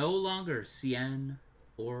 no longer Cien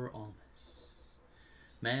or Almas.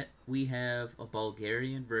 Matt, we have a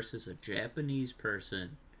Bulgarian versus a Japanese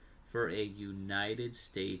person for a United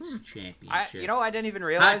States championship. I didn't even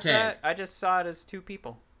realize that. I just saw it as 2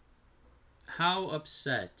 people. How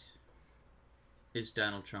upset is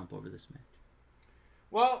Donald Trump over this match?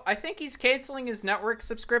 Well, I think he's canceling his network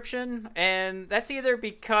subscription, and that's either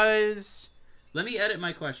because... Let me edit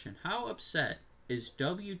my question. How upset is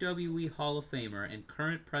WWE Hall of Famer and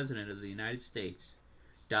current President of the United States,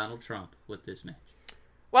 Donald Trump, with this match?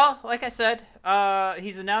 Well, like I said,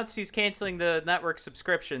 he's announced he's canceling the network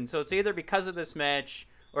subscription, so it's either because of this match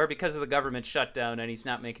or because of the government shutdown and he's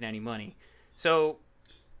not making any money. So,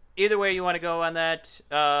 either way you want to go on that,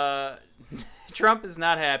 Trump is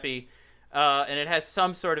not happy, and it has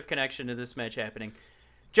some sort of connection to this match happening.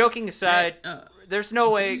 Joking aside, there's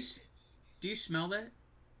no way... Do you smell that?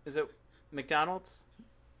 Is it McDonald's?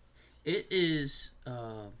 It is,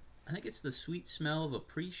 I think it's the sweet smell of a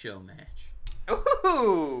pre-show match.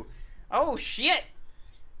 Ooh! Oh, shit!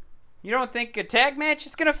 You don't think a tag match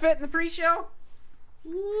is going to fit in the pre-show?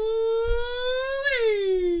 Woo-wee!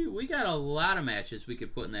 We got a lot of matches we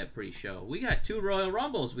could put in that pre-show. We got 2 Royal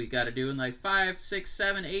Rumbles we got to do in like 5, 6,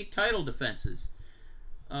 7, 8 title defenses.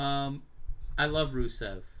 I love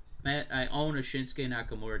Rusev. Matt, I own a Shinsuke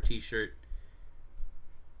Nakamura t-shirt.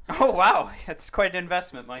 Oh, wow. That's quite an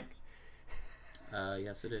investment, Mike.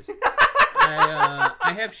 Yes, it is.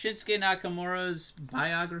 I have Shinsuke Nakamura's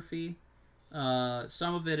biography.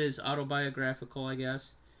 Some of it is autobiographical, I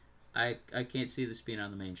guess. I can't see this being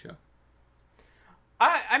on the main show.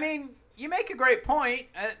 I mean, you make a great point.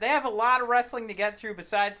 They have a lot of wrestling to get through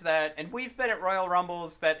besides that, and we've been at Royal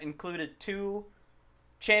Rumbles that included 2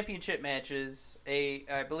 championship matches.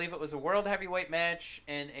 I believe it was a World Heavyweight match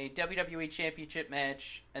and a WWE Championship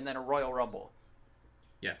match, and then a Royal Rumble.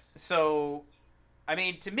 Yes. So, I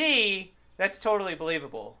mean, to me, that's totally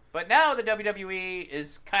believable. But now the WWE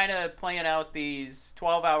is kind of playing out these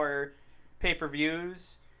 12-hour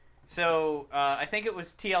pay-per-views. So, I think it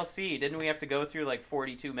was TLC. Didn't we have to go through like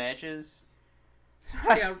 42 matches?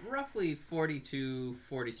 Yeah, roughly 42,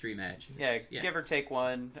 43 matches. Yeah, give or take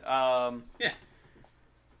one. Yeah.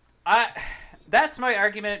 That's my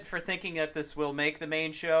argument for thinking that this will make the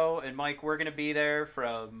main show. And, Mike, we're going to be there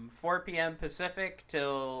from 4 p.m. Pacific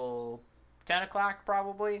till 10 o'clock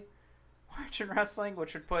probably watching wrestling,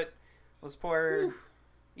 which would put those poor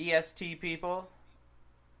EST people...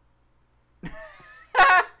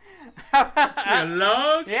 It's a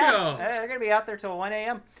long show. Yeah, they're going to be out there till 1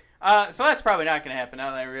 a.m. So that's probably not going to happen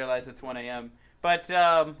now that I realize it's 1 a.m. But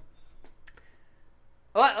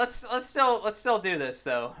let's still do this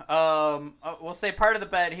though. We'll say part of the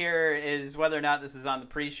bet here is whether or not this is on the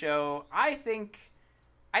pre-show. I think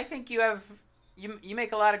you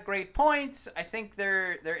make a lot of great points. I think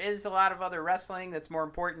there is a lot of other wrestling that's more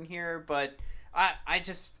important here, but I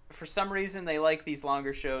just, for some reason, they like these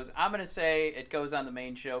longer shows. I'm going to say it goes on the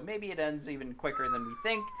main show. Maybe it ends even quicker than we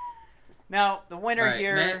think. Now, the winner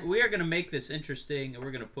here... Matt, we are going to make this interesting, and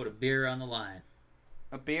we're going to put a beer on the line.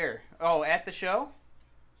 A beer? Oh, at the show?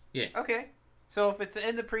 Yeah. Okay. So if it's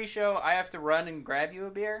in the pre-show, I have to run and grab you a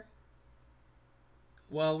beer?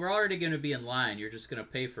 Well, we're already going to be in line. You're just going to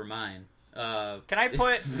pay for mine. Can I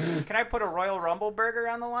put a Royal Rumble burger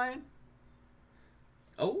on the line?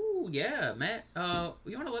 Oh, yeah, Matt.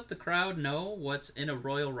 You want to let the crowd know what's in a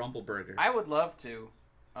Royal Rumble burger? I would love to.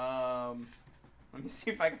 Let me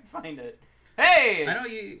see if I can find it. Hey! I know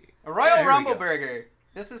you... A Royal Rumble burger.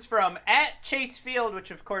 This is from at Chase Field,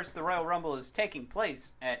 which, of course, the Royal Rumble is taking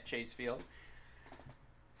place at Chase Field.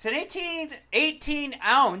 It's an 18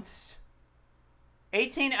 ounce.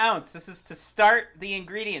 18 ounce. This is to start the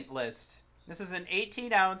ingredient list. This is an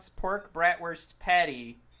 18 ounce pork bratwurst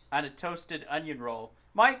patty on a toasted onion roll.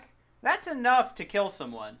 Mike, that's enough to kill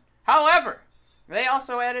someone. However, they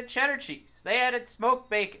also added cheddar cheese. They added smoked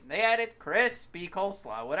bacon. They added crispy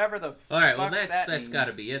coleslaw. Whatever the fuck that means. All right, well, that's got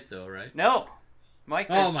to be it, though, right? No. Mike,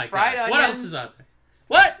 there's fried onions. What else is on there?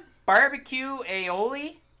 What? Barbecue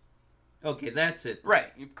aioli. Okay, that's it.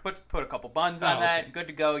 Right. You put a couple buns on that. Okay. Good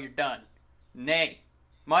to go. You're done. Nay.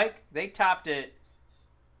 Mike, they topped it.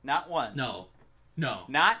 Not one. No.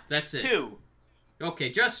 Not that's it. 2. Okay,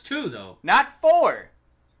 just 2, though. Not 4.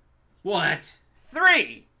 What?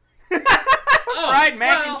 3. Fried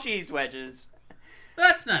mac and cheese wedges.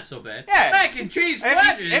 That's not so bad. Yeah. Mac and cheese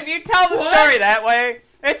wedges? If you tell the story that way,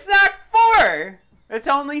 it's not 4. It's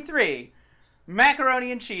only 3.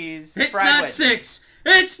 Macaroni and cheese. It's fried not wedges. 6.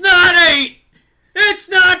 It's not 8. It's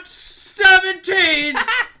not 17.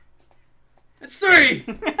 It's 3.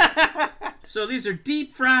 So these are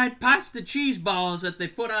deep fried pasta cheese balls that they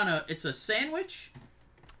put on it's a sandwich?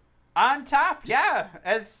 On top, yeah.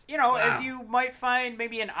 As you know, wow. as you might find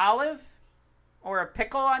maybe an olive or a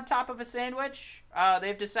pickle on top of a sandwich,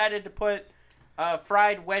 they've decided to put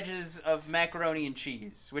fried wedges of macaroni and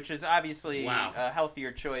cheese, which is obviously a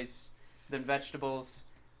healthier choice than vegetables.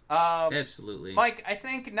 Absolutely. Mike, I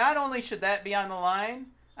think not only should that be on the line,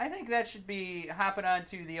 I think that should be hopping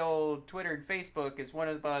onto the old Twitter and Facebook as one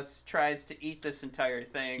of us tries to eat this entire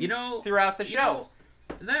thing throughout the show.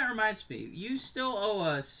 That reminds me, you still owe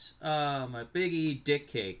us a Big E dick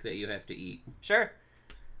cake that you have to eat. Sure.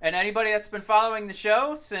 And anybody that's been following the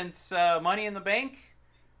show since Money in the Bank,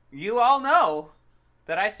 you all know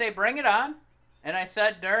that I say bring it on. And I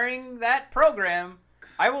said during that program,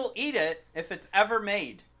 I will eat it if it's ever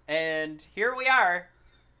made. And here we are,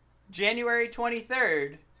 January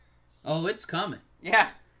 23rd. Oh, it's coming. Yeah,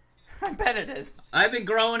 I bet it is. I've been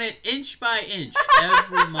growing it inch by inch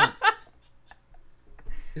every month.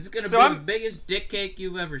 It's going to be the biggest dick cake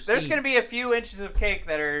you've ever seen. There's going to be a few inches of cake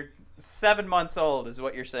that are 7 months old, is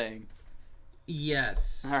what you're saying.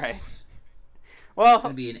 Yes. All right. Well, it's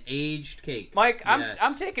going to be an aged cake. Mike, yes.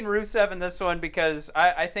 I'm taking Rusev in this one because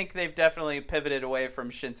I think they've definitely pivoted away from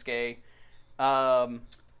Shinsuke.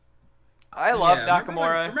 I love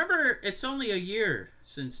Nakamura. Remember, it's only a year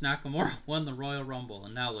since Nakamura won the Royal Rumble,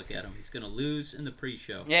 and now look at him. He's going to lose in the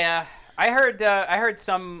pre-show. Yeah, I heard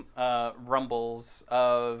some rumbles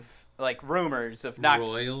of, like, rumors of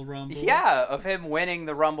Royal Rumble? Yeah, of him winning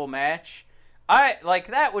the Rumble match.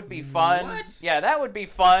 That would be fun. What? Yeah, that would be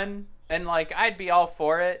fun, and, like, I'd be all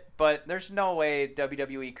for it, but there's no way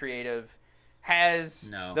WWE Creative has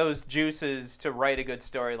those juices to write a good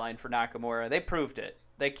storyline for Nakamura. They proved it.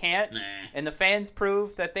 They can't, and the fans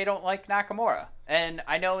prove that they don't like Nakamura. And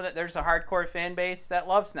I know that there's a hardcore fan base that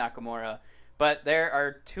loves Nakamura, but there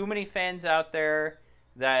are too many fans out there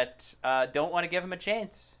that don't want to give him a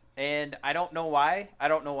chance. And I don't know why. I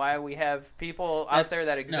don't know why we have people out there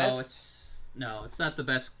that exist. No, it's not the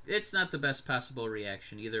best. It's not the best possible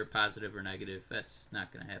reaction, either positive or negative. That's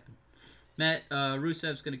not going to happen. Matt,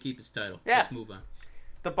 Rusev's going to keep his title. Yeah. Let's move on.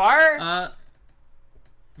 The Bar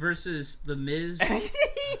versus The Miz.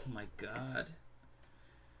 Oh my God.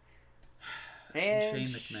 And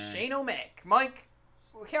Shane O'Mac. Mike,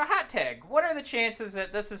 hot tag. What are the chances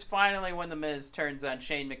that this is finally when The Miz turns on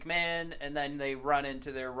Shane McMahon and then they run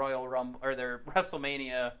into their Royal Rumble or their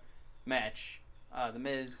WrestleMania match? The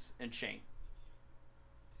Miz and Shane.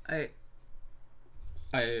 I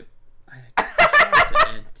want to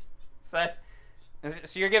end.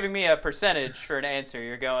 So you're giving me a percentage for an answer.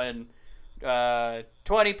 You're going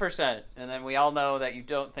 20%, and then we all know that you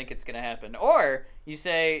don't think it's going to happen. Or you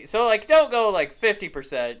say, don't go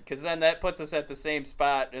 50%, because then that puts us at the same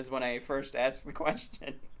spot as when I first asked the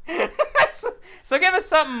question. so give us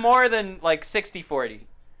something more than 60-40.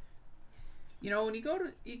 When you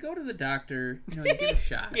go to the doctor, you get a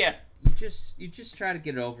shot. Yeah. You just try to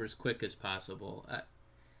get it over as quick as possible.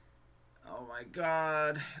 Oh my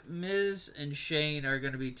God, Miz and Shane are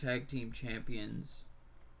going to be tag team champions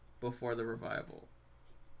before the Revival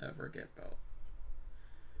ever get belts.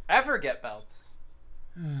 Ever get belts?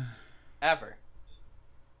 Ever.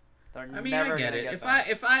 I get it.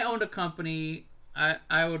 If I owned a company,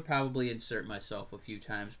 I would probably insert myself a few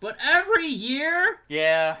times, but every year?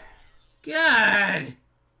 Yeah. God.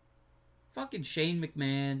 Fucking Shane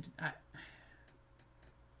McMahon.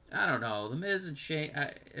 I don't know. The Miz and Shane.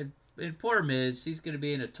 And poor Miz, he's going to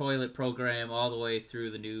be in a toilet program all the way through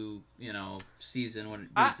the new, season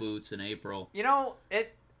with boots in April.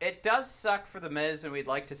 It does suck for the Miz, and we'd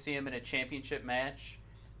like to see him in a championship match.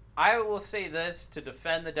 I will say this to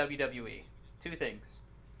defend the WWE. 2 things.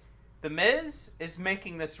 The Miz is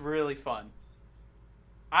making this really fun.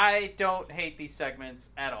 I don't hate these segments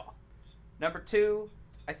at all. Number 2,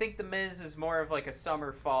 I think the Miz is more of a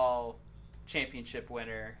summer-fall championship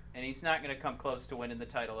winner, and he's not going to come close to winning the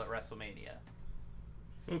title at WrestleMania.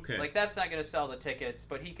 Okay. That's not going to sell the tickets,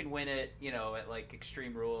 but he can win it, at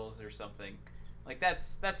Extreme Rules or something.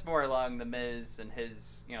 That's more along the Miz and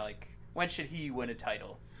his, when should he win a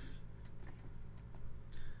title?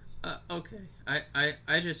 Okay.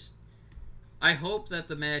 I hope that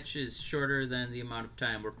the match is shorter than the amount of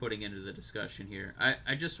time we're putting into the discussion here.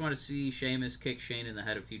 I just want to see Sheamus kick Shane in the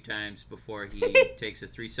head a few times before he takes a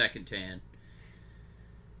 3-second tan.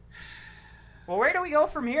 Well, where do we go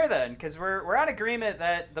from here then? Because we're on agreement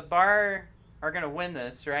that the Bar are going to win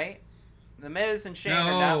this, right? The Miz and Shane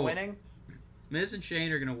are not winning? Miz and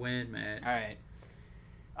Shane are going to win, Matt. All right.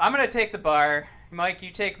 I'm going to take the Bar. Mike, you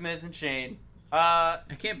take Miz and Shane. I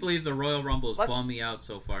can't believe the Royal Rumble has bummed me out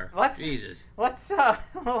so far. Jesus. Let's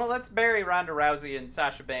bury Ronda Rousey and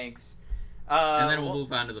Sasha Banks. And then we'll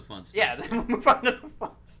move on to the fun stuff. Yeah, then we'll move on to the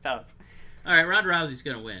fun stuff. All right, Ronda Rousey's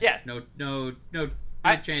going to win. Yeah. No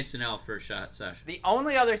Good chance in hell for a shot, Sasha. The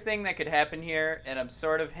only other thing that could happen here, and I'm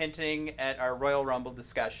sort of hinting at our Royal Rumble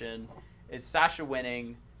discussion, is Sasha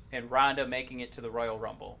winning and Ronda making it to the Royal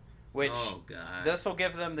Rumble. Which this will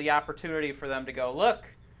give them the opportunity for them to go, look,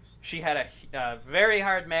 she had a very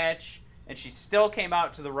hard match, and she still came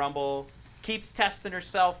out to the Rumble, keeps testing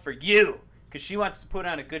herself for you, because she wants to put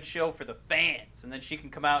on a good show for the fans, and then she can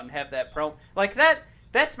come out and have that promo. Like,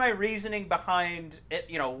 that's my reasoning behind it.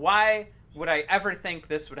 You know, why would I ever think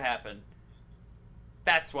this would happen?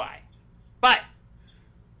 That's why. But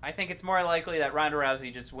I think it's more likely that Ronda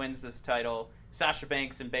Rousey just wins this title. Sasha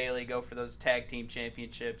Banks and Bayley go for those tag team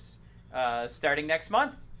championships starting next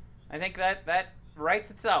month. I think that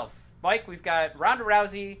writes itself. Mike, we've got Ronda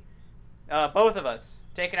Rousey, both of us,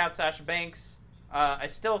 taking out Sasha Banks. I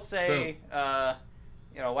still say,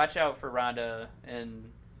 watch out for Ronda in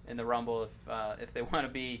the Rumble if they want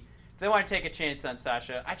to take a chance on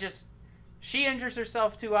Sasha. She injures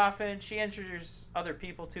herself too often. She injures other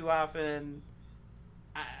people too often.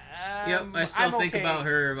 I still think about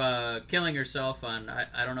her killing herself on,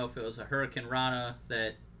 I don't know if it was a Hurricane Rana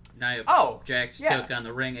that Nia Jax took on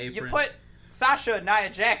the ring apron. You put Sasha and Nia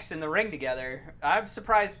Jax in the ring together. I'm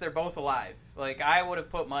surprised they're both alive. Like, I would have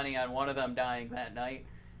put money on one of them dying that night.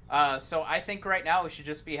 So I think right now we should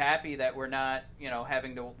just be happy that we're not,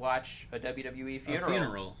 having to watch a WWE funeral. A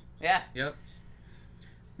funeral. Yeah. Yep.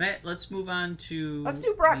 Matt, let's move on to... Let's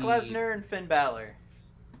do Brock Lesnar and Finn Balor.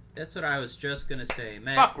 That's what I was just going to say.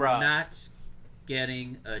 Matt, Fuck we're Rob. not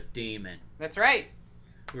getting a demon. That's right.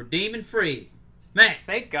 We're demon-free. Matt.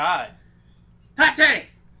 Thank God. Hot take!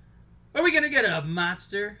 Are we going to get a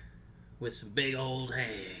monster with some big old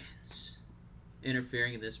hands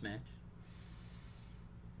interfering in this match?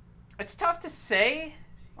 It's tough to say,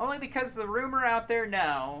 only because the rumor out there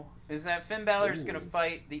now is that Finn Balor is going to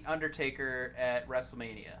fight The Undertaker at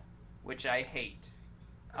WrestleMania, which I hate.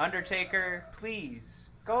 Undertaker, please,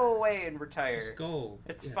 go away and retire. Just go.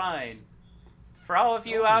 It's fine. For all of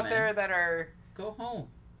you out there that are... Go home.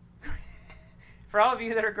 For all of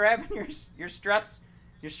you that are grabbing your stress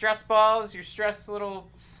balls, your stress little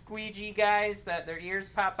squeegee guys that their ears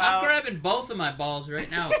pop out. I'm grabbing both of my balls right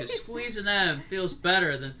now because squeezing them feels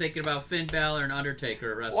better than thinking about Finn Balor and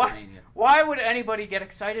Undertaker at WrestleMania. Why would anybody get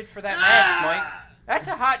excited for that match, Mike? That's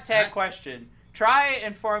a hot tag question. Try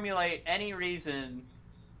and formulate any reason.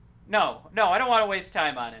 No, I don't want to waste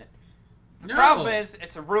time on it. The problem is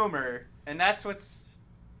it's a rumor, and that's what's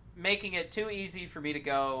making it too easy for me to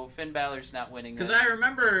go, Finn Balor's not winning this. Because I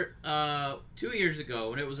remember 2 years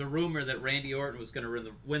ago when it was a rumor that Randy Orton was going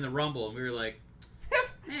to win the Rumble, and we were like,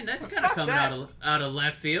 man, that's kind of coming out of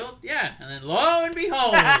left field. Yeah, and then lo and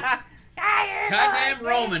behold, goddamn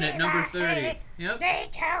Roman at number 30. Yep. They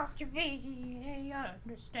talk to me, they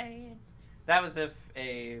understand. That was if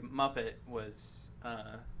a Muppet was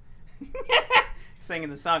singing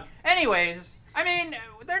the song. Anyways, I mean,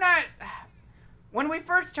 they're not... When we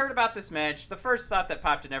first heard about this match, the first thought that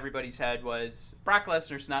popped in everybody's head was Brock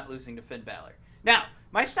Lesnar's not losing to Finn Balor. Now,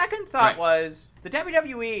 my second thought was the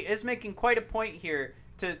WWE is making quite a point here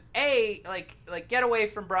to get away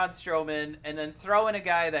from Braun Strowman and then throw in a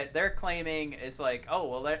guy that they're claiming is like, oh,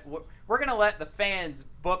 well, we're going to let the fans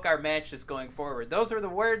book our matches going forward. Those are the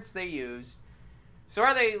words they used. So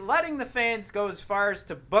are they letting the fans go as far as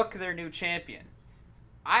to book their new champion?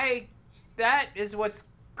 That is what's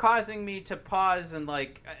causing me to pause and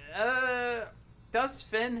does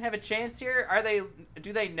Finn have a chance here?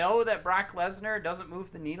 Do they know that Brock Lesnar doesn't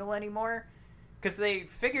move the needle anymore? Because they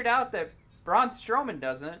figured out that Braun Strowman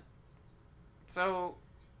doesn't. So,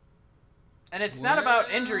 and it's not about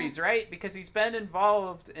injuries, right? Because he's been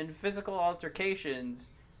involved in physical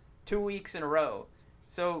altercations 2 weeks in a row.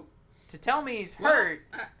 So to tell me he's hurt.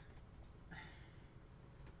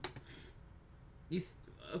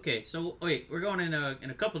 Okay, so wait, we're going in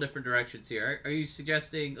a couple different directions here. Are you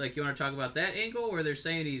suggesting you want to talk about that angle where they're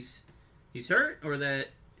saying he's hurt, or that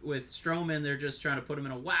with Strowman they're just trying to put him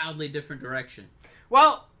in a wildly different direction?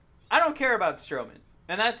 Well, I don't care about Strowman,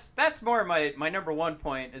 and that's more my number one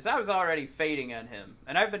point. Is I was already fading on him,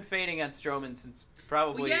 and I've been fading on Strowman since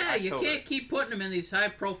probably October. You can't keep putting him in these high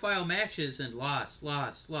profile matches and loss.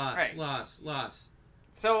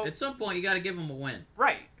 So at some point you got to give him a win,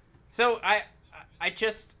 right? So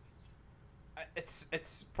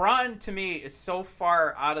it's Braun to me is so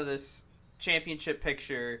far out of this championship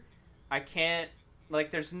picture. I can't,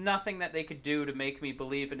 there's nothing that they could do to make me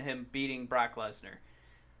believe in him beating Brock Lesnar.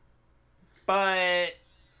 But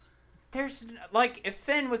there's, if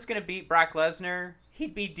Finn was going to beat Brock Lesnar,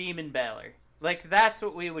 he'd be Demon Balor. That's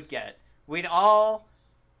what we would get. We'd all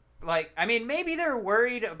like, I mean, maybe they're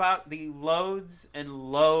worried about the loads and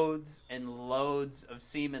loads and loads of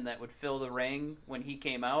semen that would fill the ring when he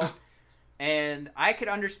came out. And I could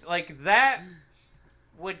understand, like, that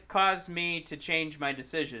would cause me to change my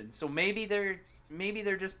decision. So maybe they're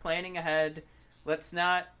just planning ahead. Let's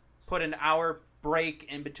not put an hour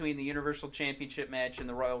break in between the Universal Championship match and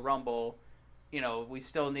the Royal Rumble. You know, we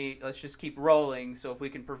still let's just keep rolling. So if we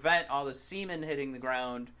can prevent all the semen hitting the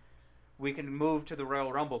ground, we can move to the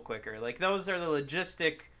Royal Rumble quicker. Like, those are the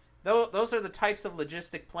types of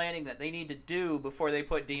logistic planning that they need to do before they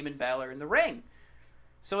put Demon Balor in the ring.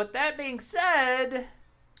 So with that being said...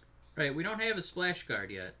 Right, we don't have a splash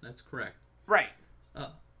guard yet. That's correct. Right.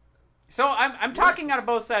 So I'm talking out of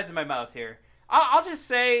both sides of my mouth here. I'll just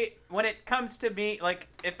say, when it comes to me, like,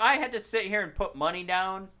 if I had to sit here and put money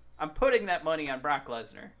down, I'm putting that money on Brock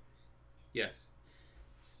Lesnar. Yes.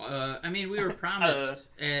 I mean, we were promised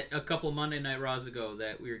at a couple Monday Night Raws ago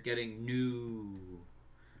that we were getting new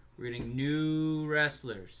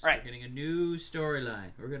wrestlers. Right. We're getting a new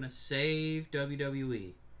storyline. We're going to save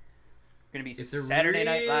WWE. Going to be Saturday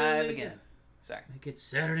Night Live again. Sorry. Make it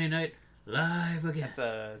Saturday Night Live again. That's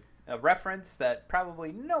a reference that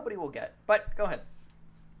probably nobody will get. But go ahead.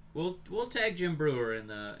 We'll tag Jim Brewer in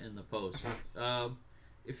the post.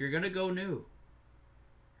 If you're going to go new,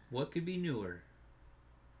 what could be newer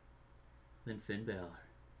than Finn Balor?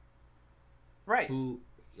 Right. Who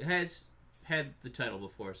has had the title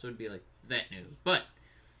before, so it'd be like that new. But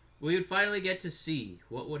we would finally get to see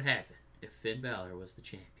what would happen if Finn Balor was the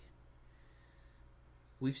champion.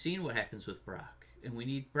 We've seen what happens with Brock, and we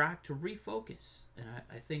need Brock to refocus. And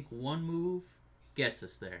I think one move gets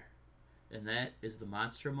us there, and that is the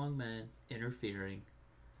Monster Among Men interfering,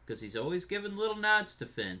 because he's always giving little nods to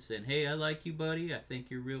Finn, saying, "Hey, I like you, buddy. I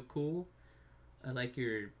think you're real cool. I like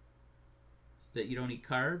that you don't eat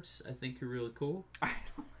carbs. I think you're really cool."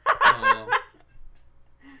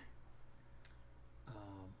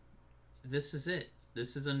 This is it.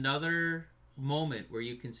 This is another moment where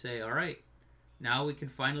you can say, all right, now we can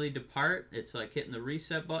finally depart. It's like hitting the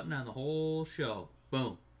reset button on the whole show.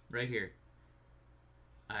 Boom. Right here.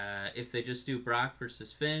 If they just do Brock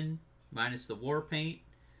versus Finn, minus the war paint,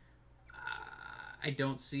 I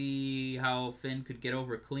don't see how Finn could get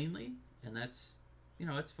over cleanly. And that's,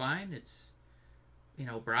 it's fine. It's,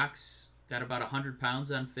 Brock's got about 100 pounds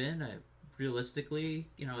on Finn. Realistically,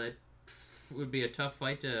 that would be a tough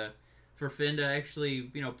fight for Finn to actually,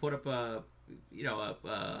 put up a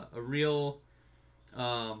real,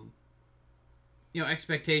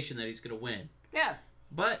 expectation that he's going to win. Yeah.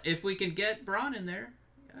 But if we can get Braun in there,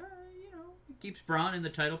 it keeps Braun in the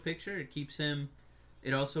title picture. It keeps him.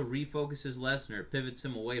 It also refocuses Lesnar, pivots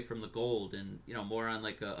him away from the gold, and more on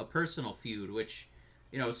like a personal feud, which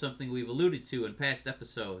is something we've alluded to in past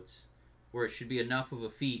episodes, where it should be enough of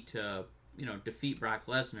a feat to defeat Brock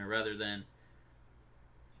Lesnar rather than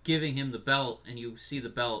giving him the belt, and you see the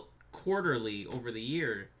belt quarterly over the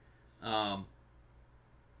year, and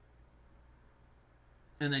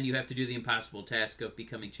then you have to do the impossible task of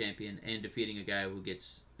becoming champion and defeating a guy who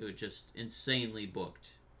just insanely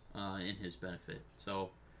booked in his benefit. So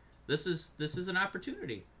this is an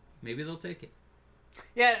opportunity. Maybe they'll take it.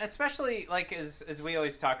 Yeah, especially like as we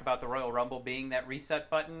always talk about the Royal Rumble being that reset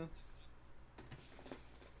button.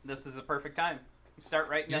 This is a perfect time. Start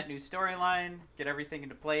writing that new storyline, get everything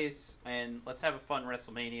into place, and let's have a fun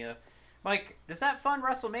WrestleMania. Mike, does that fun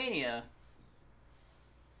WrestleMania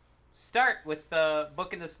start with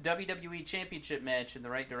booking this WWE Championship match in the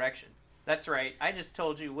right direction? That's right. I just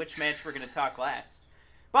told you which match we're going to talk last.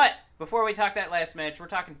 But before we talk that last match, we're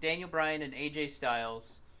talking Daniel Bryan and AJ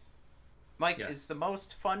Styles. Mike, is the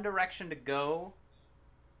most fun direction to go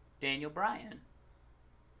Daniel Bryan?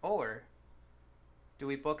 Or do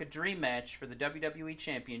we book a dream match for the WWE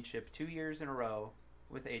Championship 2 years in a row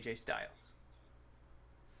with AJ Styles?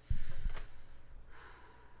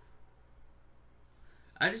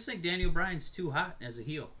 I just think Daniel Bryan's too hot as a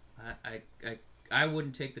heel. I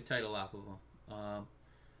wouldn't take the title off of him.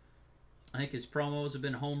 I think his promos have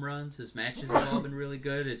been home runs. His matches have all been really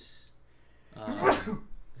good. His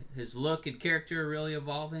look and character are really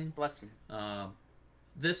evolving. Bless me.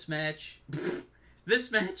 This match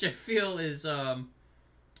I feel is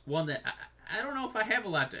one that I don't know if I have a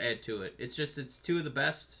lot to add to it. It's two of the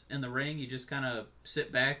best in the ring. You just kind of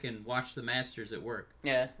sit back and watch the masters at work.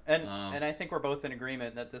 Yeah, and I think we're both in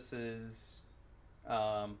agreement that this is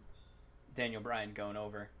Daniel Bryan going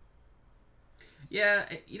over. Yeah,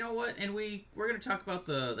 you know what? And we're going to talk about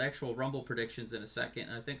the actual Rumble predictions in a second.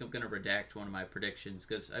 And I think I'm going to redact one of my predictions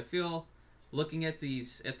because I feel, looking at the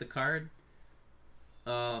card,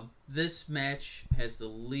 this match has the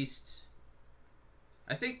least.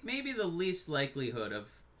 I think maybe the least likelihood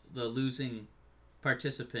of the losing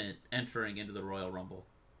participant entering into the Royal Rumble.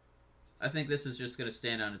 I think this is just going to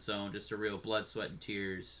stand on its own, just a real blood, sweat, and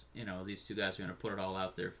tears. These two guys are going to put it all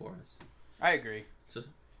out there for us. I agree. So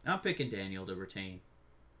I'm picking Daniel to retain.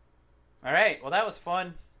 All right. Well, that was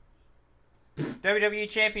fun. WWE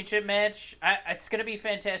Championship match. It's going to be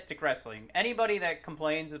fantastic wrestling. Anybody that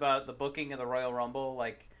complains about the booking of the Royal Rumble,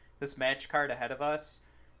 like this match card ahead of us,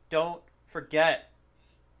 don't forget.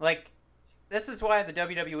 This is why the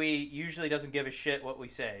WWE usually doesn't give a shit what we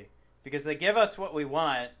say. Because they give us what we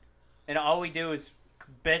want, and all we do is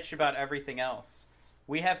bitch about everything else.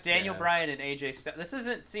 We have Daniel Bryan and AJ Styles. This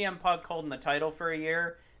isn't CM Punk holding the title for a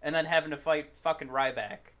year and then having to fight fucking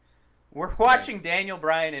Ryback. We're watching Daniel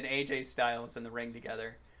Bryan and AJ Styles in the ring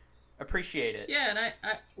together. Appreciate it. Yeah, and I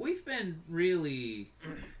we've been really,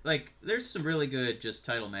 there's some really good just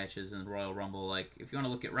title matches in the Royal Rumble. If you want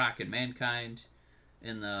to look at Rock and Mankind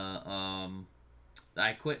in the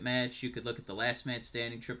I Quit match, you could look at the Last Man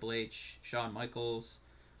Standing, Triple H, Shawn Michaels.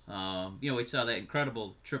 We saw that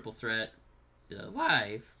incredible triple threat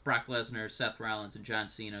live. Brock Lesnar, Seth Rollins, and John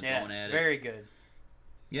Cena going at it. Very good.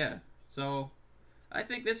 Yeah, so I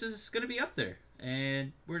think this is going to be up there,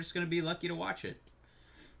 and we're just going to be lucky to watch it.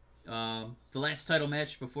 The last title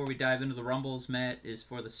match before we dive into the Rumbles, Matt, is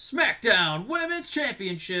for the SmackDown Women's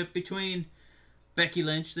Championship between Becky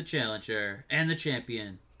Lynch, the challenger, and the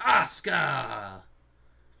champion, Asuka.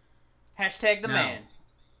 Hashtag the man.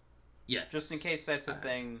 Yes. Just in case that's a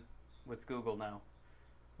thing with Google now.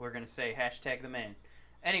 We're going to say hashtag the man.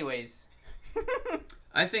 Anyways.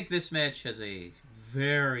 I think this match has a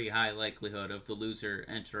very high likelihood of the loser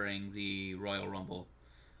entering the Royal Rumble.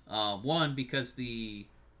 One, because the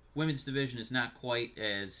women's division is not quite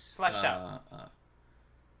as fleshed out.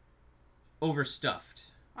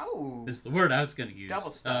 Overstuffed. Oh. Is the word I was going to use. Double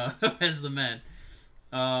stuffed. As the men.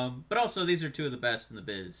 But also, these are two of the best in the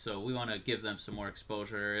biz, so we want to give them some more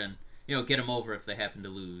exposure and, get them over if they happen to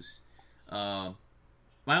lose. My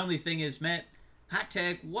only thing is, Matt, hot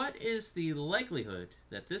tag, what is the likelihood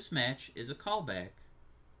that this match is a callback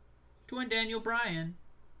to when Daniel Bryan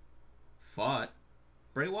fought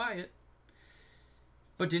Bray Wyatt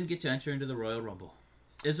but didn't get to enter into the Royal Rumble?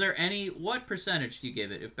 Is there what percentage do you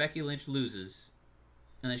give it if Becky Lynch loses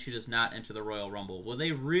and then she does not enter the Royal Rumble? Will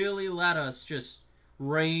they really let us just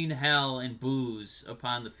rain hell and booze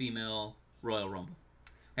upon the female Royal Rumble?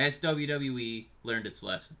 Has WWE learned its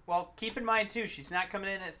lesson? Well, keep in mind, too, she's not coming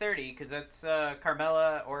in at 30, because that's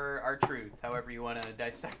Carmella or R-Truth, however you want to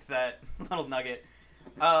dissect that little nugget.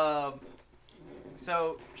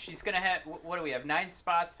 So she's going to have, what do we have, 9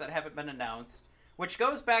 spots that haven't been announced, which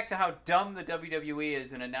goes back to how dumb the WWE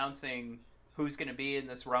is in announcing who's going to be in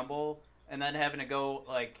this Rumble, and then having to go,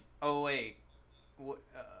 oh, wait,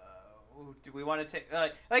 do we want to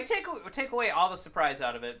take away all the surprise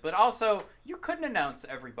out of it? But also, you couldn't announce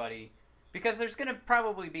everybody because there's going to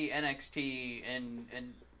probably be NXT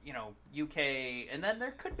and UK, and then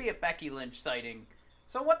there could be a Becky Lynch sighting.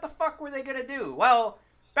 So what the fuck were they going to do? Well,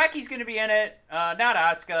 Becky's going to be in it, not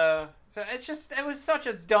Asuka. So it was such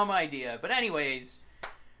a dumb idea. But anyways,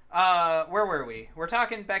 where were we? We're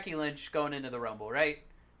talking Becky Lynch going into the Rumble, right?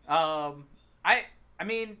 I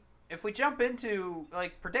mean, if we jump into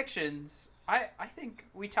predictions, I think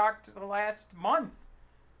we talked the last month.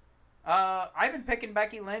 I've been picking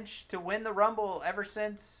Becky Lynch to win the Rumble ever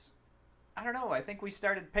since. I don't know. I think we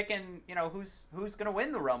started picking, who's going to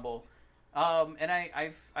win the Rumble. And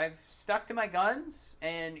I've stuck to my guns.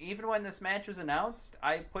 And even when this match was announced,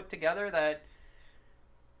 I put together that,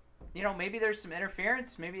 maybe there's some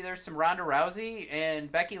interference. Maybe there's some Ronda Rousey, and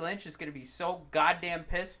Becky Lynch is going to be so goddamn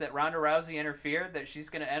pissed that Ronda Rousey interfered that she's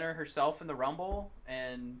going to enter herself in the Rumble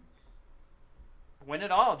and win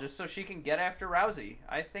it all just so she can get after Rousey.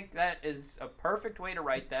 I think that is a perfect way to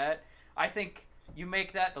write that. I think you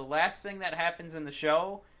make that the last thing that happens in the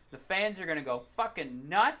show. The fans are going to go fucking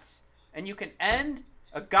nuts, and you can end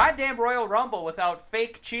a goddamn Royal Rumble without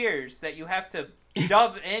fake cheers that you have to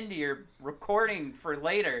dub into your recording for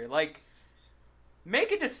later.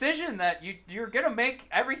 Make a decision that you're going to make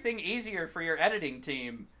everything easier for your editing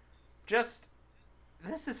team. This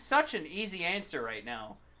is such an easy answer right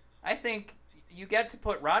now. I think you get to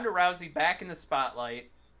put Ronda Rousey back in the spotlight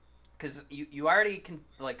because you already can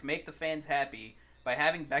make the fans happy by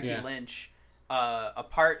having Becky Lynch a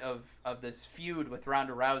part of this feud with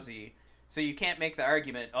Ronda Rousey. So you can't make the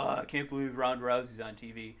argument, I can't believe Ronda Rousey's on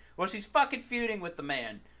TV. Well, she's fucking feuding with the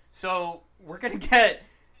man. So we're going to get,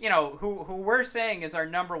 who we're saying is our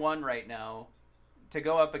number one right now to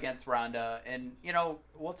go up against Ronda. And, you know,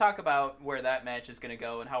 we'll talk about where that match is going to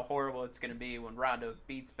go and how horrible it's going to be when Ronda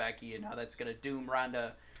beats Becky and how that's going to doom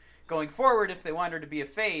Ronda going forward if they want her to be a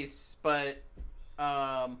face. But,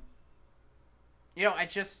 you know,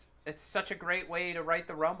 it's such a great way to write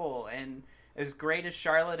the Rumble. And as great as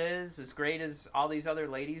Charlotte is, as great as all these other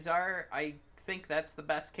ladies are, I think that's the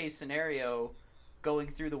best case scenario going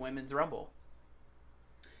through the Women's Rumble.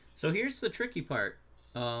 So here's the tricky part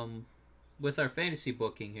with our fantasy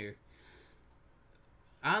booking here.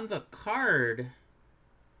 On the card,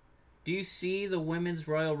 do you see the Women's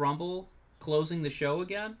Royal Rumble closing the show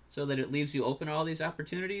again so that it leaves you open to all these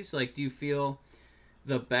opportunities? Like, do you feel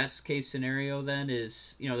the best case scenario then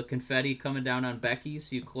is, you know, the confetti coming down on Becky,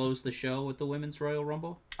 so you close the show with the Women's Royal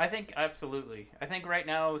Rumble? I think absolutely. I think right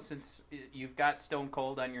now, since you've got Stone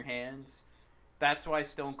Cold on your hands, that's why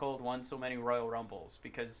Stone Cold won so many Royal Rumbles,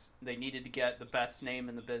 because they needed to get the best name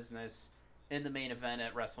in the business in the main event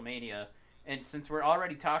at WrestleMania. And since we're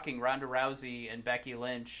already talking Ronda Rousey and Becky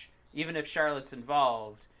Lynch, even if Charlotte's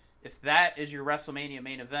involved, if that is your WrestleMania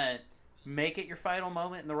main event, make it your final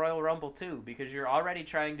moment in the Royal Rumble too, because you're already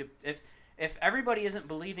trying to... If everybody isn't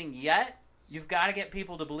believing yet, you've got to get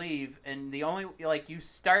people to believe, and the only... Like, you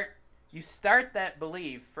start that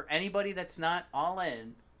belief for anybody that's not all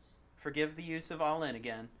in. Forgive the use of all in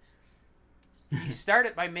again. You start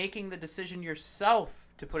it by making the decision yourself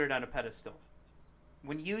to put it on a pedestal.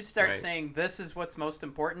 When you start saying, this is what's most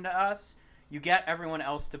important to us, you get everyone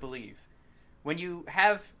else to believe. When you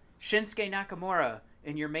have Shinsuke Nakamura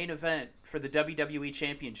in your main event for the WWE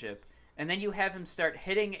Championship, and then you have him start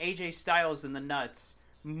hitting AJ Styles in the nuts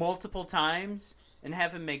multiple times, and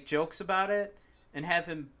have him make jokes about it, and have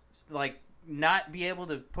him, like, not be able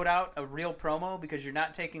to put out a real promo because you're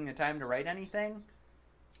not taking the time to write anything.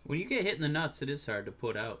 When you get hit in the nuts, it is hard to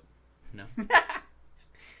put out. No.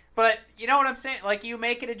 But you know what I'm saying? Like, you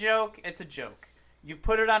make it a joke, it's a joke. You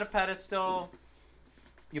put it on a pedestal,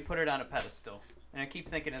 you put it on a pedestal. And I keep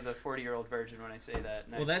thinking of the 40-year-old virgin when I say that.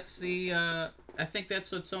 Well, that's the... I think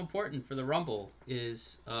that's what's so important for the Rumble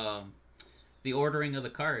is the ordering of the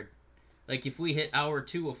card. Like, if we hit hour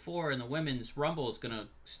 2 of 4 and the Women's Rumble is going to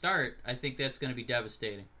start, I think that's going to be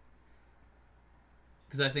devastating.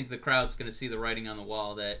 Because I think the crowd's going to see the writing on the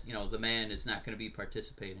wall that, you know, the man is not going to be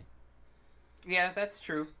participating. Yeah, that's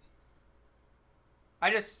true.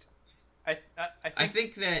 I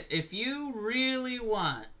think that if you really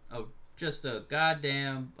want just a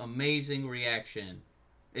goddamn amazing reaction,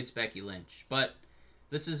 it's Becky Lynch. But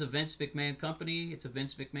this is a Vince McMahon company. It's a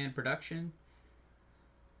Vince McMahon production.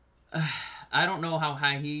 I don't know how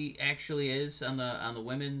high he actually is on the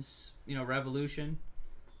women's, you know, revolution,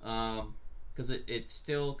 because it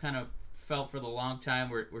still kind of felt for the long time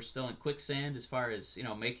we're still in quicksand as far as, you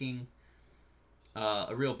know, making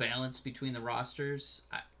a real balance between the rosters.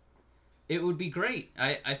 It would be great.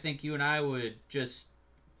 I think you and I would just,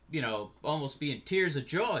 you know, almost be in tears of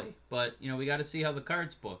joy. But, you know, we got to see how the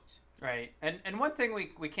card's booked. Right. And one thing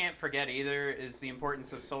we can't forget either is the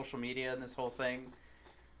importance of social media in this whole thing.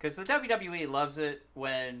 Because the WWE loves it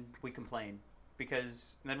when we complain.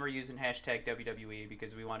 Because then we're using hashtag WWE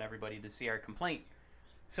because we want everybody to see our complaint.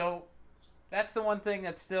 So that's the one thing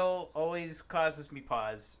that still always causes me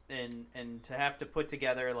pause. And to have to put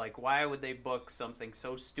together, like, why would they book something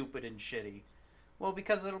so stupid and shitty? Well,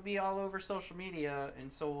 because it'll be all over social media,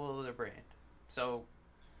 and so will their brand. So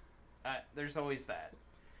there's always that.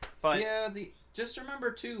 But yeah, just remember,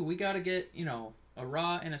 too, we got to get, you know, a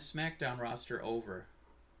Raw and a SmackDown roster over.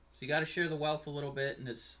 So you got to share the wealth a little bit, and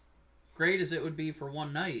as great as it would be for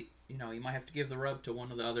one night, you know, you might have to give the rub to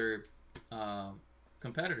one of the other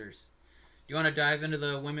competitors. Do you want to dive into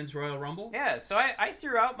the Women's Royal Rumble? Yeah, so I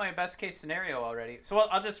threw out my best case scenario already. So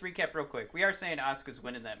I'll just recap real quick. We are saying Asuka's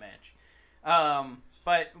winning that match.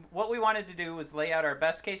 But what we wanted to do was lay out our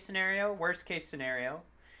best case scenario, worst case scenario,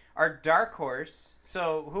 our dark horse,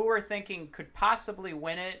 so who we're thinking could possibly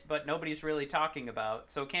win it, but nobody's really talking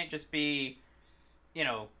about. So it can't just be, you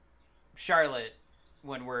know, Charlotte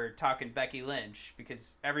when we're talking Becky Lynch,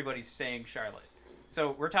 because everybody's saying Charlotte.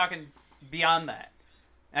 So we're talking beyond that.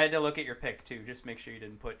 I had to look at your pick, too. Just make sure you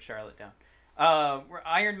didn't put Charlotte down. We're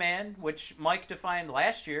Iron Man, which Mike defined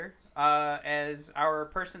last year as our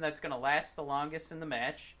person that's going to last the longest in the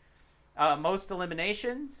match. Most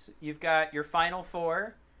eliminations, you've got your final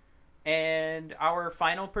 4, and our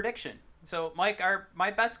final prediction. So, Mike,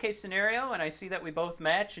 my best case scenario, and I see that we both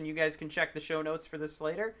match, and you guys can check the show notes for this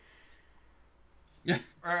later. Yeah.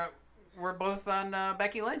 We're both on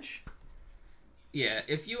Becky Lynch. Yeah,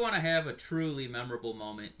 if you want to have a truly memorable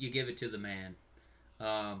moment, you give it to the man.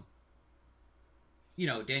 You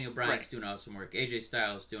know, Daniel Bryan's doing awesome work. AJ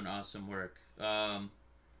Styles doing awesome work.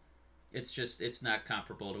 It's not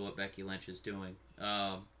comparable to what Becky Lynch is doing.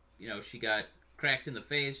 She got cracked in the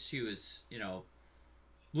face. She was,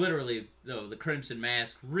 literally, though, the Crimson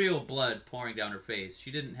Mask, real blood pouring down her face.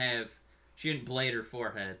 She didn't blade her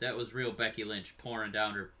forehead. That was real Becky Lynch pouring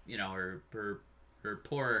down her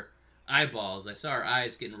poor eyeballs. I saw her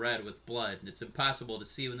eyes getting red with blood, and it's impossible to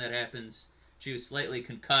see when that happens. She was slightly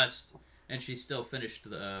concussed, and she still finished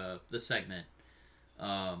the segment.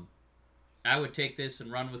 I would take this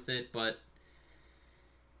and run with it, but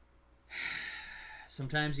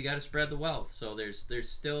sometimes you got to spread the wealth. So there's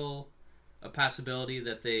still a possibility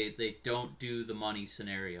that they don't do the money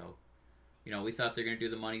scenario. We thought they were going to do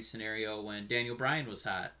the money scenario when Daniel Bryan was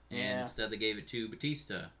hot, and instead they gave it to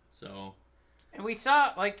Batista. So, and we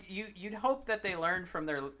saw, like, you'd hope that they learned from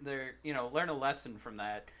their learn a lesson from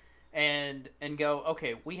that, and go,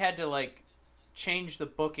 okay, we had to like change the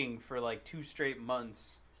booking for like 2 straight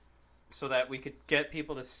months so that we could get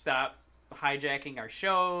people to stop hijacking our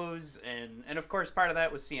shows, and of course part of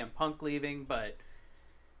that was CM Punk leaving, but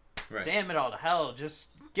damn it all to hell, just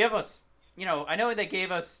give us, I know they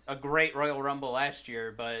gave us a great Royal Rumble last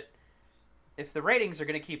year, but if the ratings are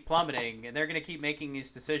going to keep plummeting and they're going to keep making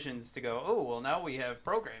these decisions to go, oh, well, now we have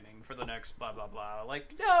programming for the next blah, blah, blah.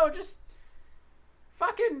 Like, no, just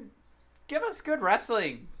fucking give us good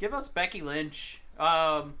wrestling. Give us Becky Lynch.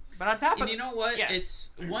 But on top of... you know what? Yeah.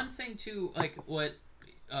 It's one thing, too, like, what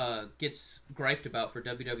gets griped about for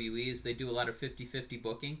WWE is they do a lot of 50-50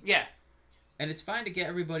 booking. Yeah. And it's fine to get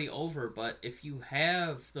everybody over, but if you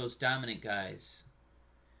have those dominant guys,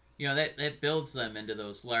 that builds them into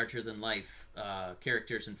those larger-than-life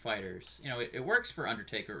characters and fighters. It works for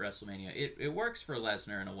Undertaker at WrestleMania. It works for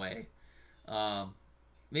Lesnar in a way.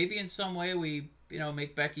 Maybe in some way we,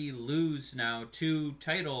 make Becky lose now 2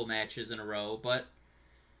 title matches in a row, but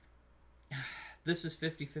this is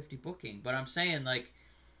 50-50 booking. But I'm saying, like,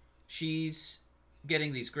 she's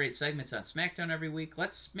getting these great segments on SmackDown every week.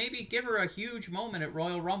 Let's maybe give her a huge moment at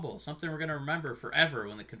Royal Rumble, something we're going to remember forever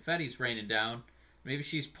when the confetti's raining down. Maybe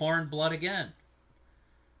she's pouring blood again.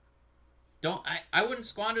 I wouldn't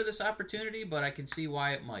squander this opportunity, but I can see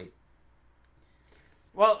why it might.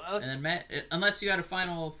 Well, and then Matt, unless you had a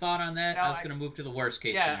final thought on that, I was going to move to the worst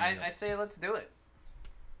case scenario. Yeah, I say let's do it.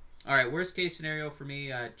 All right, worst case scenario for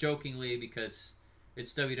me, jokingly, because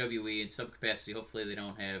it's WWE in some capacity. Hopefully they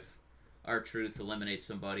don't have R-Truth eliminate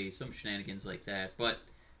somebody, some shenanigans like that. But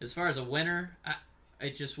as far as a winner,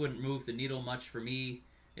 it just wouldn't move the needle much for me.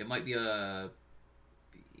 It might be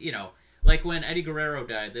like when Eddie Guerrero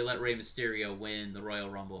died, they let Rey Mysterio win the Royal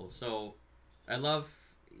Rumble. So I love,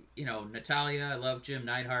 Natalya, I love Jim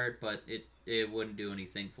Neidhart, but it wouldn't do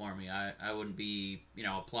anything for me. I wouldn't be,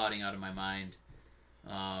 applauding out of my mind.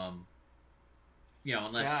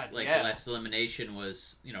 Unless the last elimination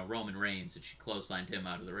was, Roman Reigns and she clotheslined him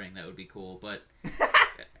out of the ring. That would be cool. But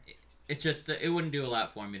it wouldn't do a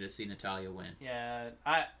lot for me to see Natalya win. Yeah,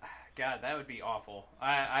 that would be awful.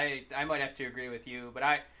 I might have to agree with you, but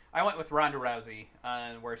I went with Ronda Rousey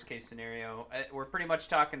on worst case scenario. We're pretty much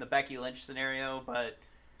talking the Becky Lynch scenario, but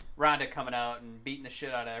Ronda coming out and beating the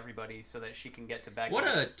shit out of everybody so that she can get to Becky. What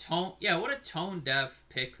a tone deaf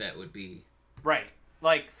pick that would be. Right.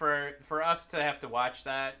 Like, for us to have to watch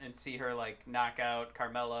that and see her, like, knock out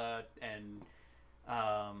Carmella and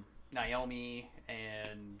Naomi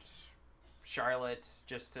and Charlotte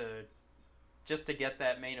just to get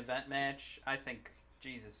that main event match, I think,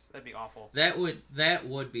 Jesus, that'd be awful. That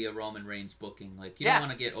would be a Roman Reigns booking. Like, you don't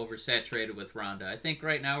want to get oversaturated with Ronda. I think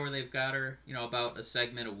right now where they've got her, about a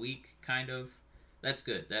segment a week, kind of, that's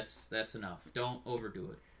good. That's enough. Don't overdo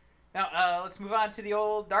it. Now, let's move on to the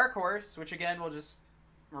old Dark Horse, which, again, we'll just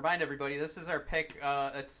remind everybody, this is our pick.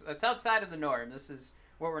 That's outside of the norm. This is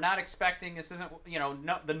what we're not expecting. This isn't,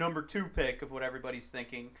 the number 2 pick of what everybody's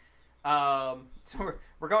thinking. So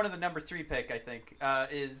we're going to the number 3 pick, I think,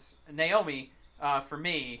 is Naomi, for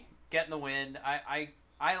me, getting the win. I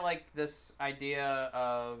like this idea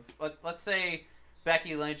of, let's say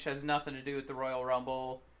Becky Lynch has nothing to do with the Royal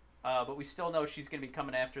Rumble, but we still know she's going to be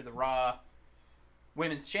coming after the Raw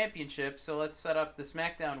Women's Championship, so let's set up the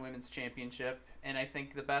SmackDown Women's Championship, and I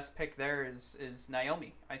think the best pick there is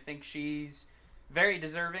Naomi. I think she's very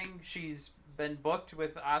deserving. She's been booked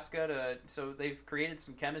with Asuka, so they've created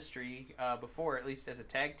some chemistry before, at least as a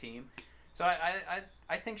tag team. So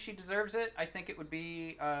I think she deserves it. I think it would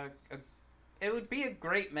be a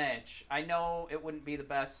great match. I know it wouldn't be the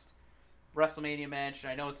best WrestleMania match,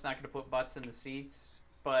 and I know it's not going to put butts in the seats,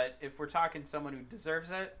 but if we're talking someone who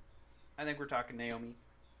deserves it, I think we're talking Naomi.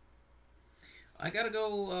 I gotta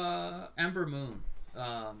go Ember Moon.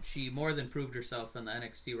 She more than proved herself on the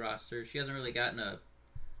NXT roster. She hasn't really gotten a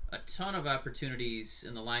a ton of opportunities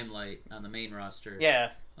in the limelight on the main roster. Yeah.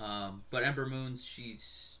 But Ember Moon,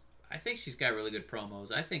 I think she's got really good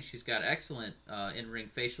promos. I think she's got excellent in-ring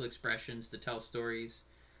facial expressions to tell stories.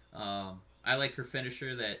 I like her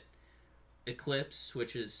finisher, that Eclipse,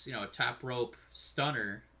 which is, a top rope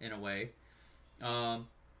stunner in a way.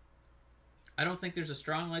 I don't think there's a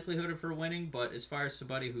strong likelihood of her winning, but as far as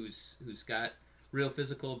somebody who's got real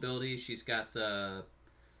physical ability, she's got the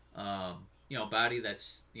body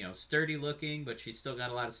that's sturdy looking, but she's still got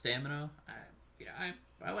a lot of stamina.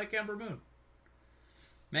 I like Ember Moon.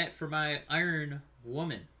 Matt, for my Iron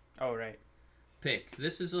Woman. Oh, right. Pick.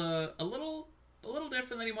 This is a little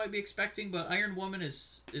different than you might be expecting, but Iron Woman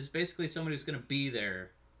is basically someone who's going to be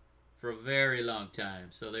there for a very long time.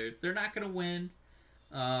 So they're not going to win.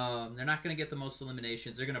 They're not going to get the most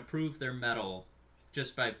eliminations. They're going to prove their mettle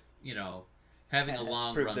just by having a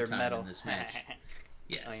long run time metal in this match.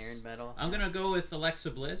 Yes. Iron Metal. I'm going to go with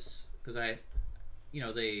Alexa Bliss because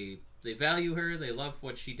they value her. They love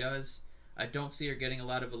what she does. I don't see her getting a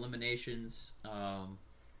lot of eliminations.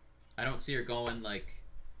 I don't see her going I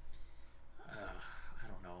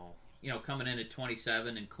don't know, coming in at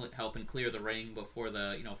 27 and helping clear the ring before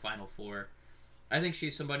the final four. I think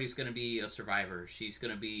she's somebody who's going to be a survivor. She's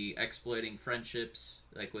going to be exploiting friendships,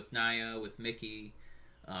 like with Nia, with Mickey,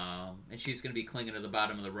 and she's going to be clinging to the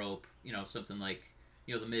bottom of the rope. Something like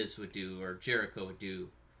The Miz would do or Jericho would do.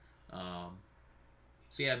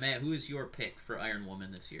 So yeah, Matt, who is your pick for Iron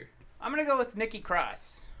Woman this year? I'm going to go with Nikki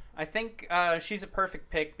Cross. I think she's a perfect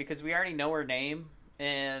pick because we already know her name,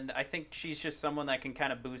 and I think she's just someone that can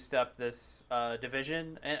kind of boost up this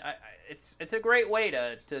division. And it's a great way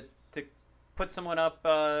to put someone up,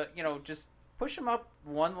 just push them up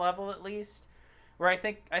one level at least. Where I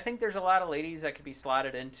think there's a lot of ladies that could be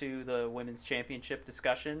slotted into the women's championship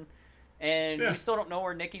discussion. And we still don't know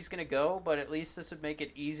where Nikki's going to go, but at least this would make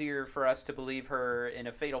it easier for us to believe her in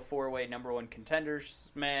a Fatal 4-Way number 1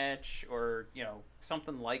 contenders match or,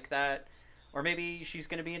 something like that. Or maybe she's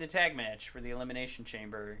going to be in a tag match for the Elimination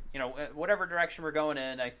Chamber. Whatever direction we're going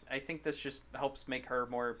in, I think this just helps make her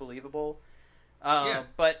more believable.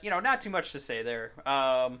 But, not too much to say there.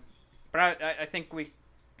 But I think we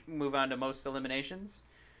move on to most eliminations.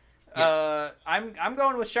 Yes. I'm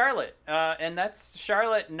going with Charlotte, and that's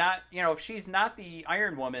Charlotte. Not if she's not the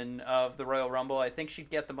Iron Woman of the Royal Rumble, I think she'd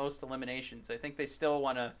get the most eliminations. I think they still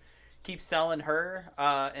want to keep selling her.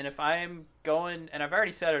 And if I'm going, and I've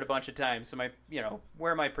already said it a bunch of times, so my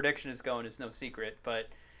where my prediction is going is no secret. But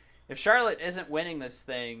if Charlotte isn't winning this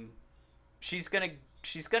thing, she's gonna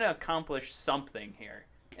accomplish something here.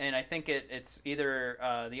 And I think it's either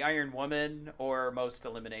the Iron Woman or most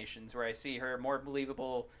eliminations, where I see her more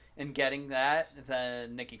believable in getting that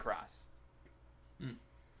than Nikki Cross.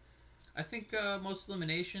 I think most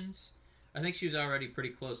eliminations. I think she was already pretty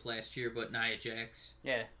close last year, but Nia Jax.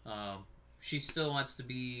 Yeah. She still wants to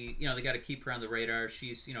be. They got to keep her on the radar.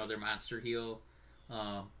 She's their monster heel.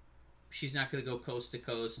 She's not going to go coast to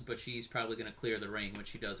coast, but she's probably going to clear the ring when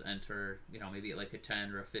she does enter. Maybe at like a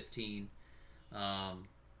 10 or a 15.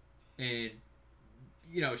 And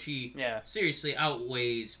she seriously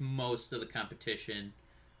outweighs most of the competition.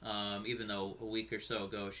 Even though a week or so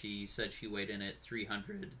ago she said she weighed in at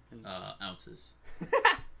 300 ounces.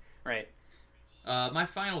 Right. My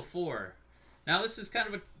final four. Now this is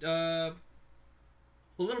kind of a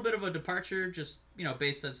little bit of a departure, just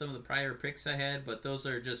based on some of the prior picks I had, but those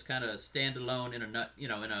are just kind of standalone in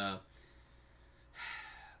a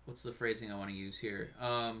what's the phrasing I want to use here?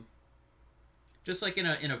 Just like in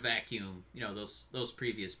a vacuum, those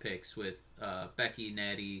previous picks with Becky,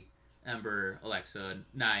 Natty, Ember, Alexa,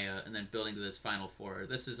 Nia, and then building to this final four.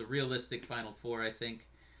 This is a realistic final four, I think,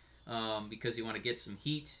 because you want to get some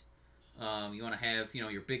heat. You want to have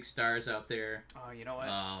your big stars out there. Oh, you know what?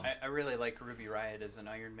 I really like Ruby Riott as an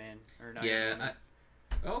Iron Man or an Iron Woman.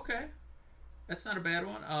 Okay, that's not a bad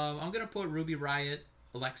one. I'm gonna put Ruby Riott,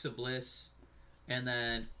 Alexa Bliss, and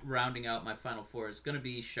then rounding out my final four is gonna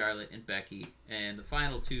be Charlotte and Becky, and the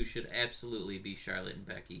final two should absolutely be Charlotte and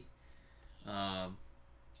Becky.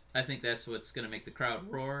 I think that's what's going to make the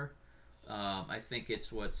crowd roar. I think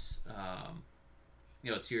it's what's,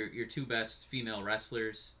 it's your two best female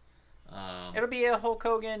wrestlers. It'll be a Hulk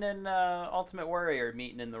Hogan and Ultimate Warrior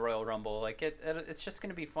meeting in the Royal Rumble. It's just going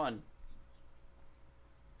to be fun.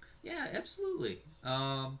 Yeah, absolutely.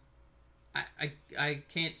 I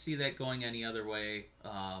can't see that going any other way.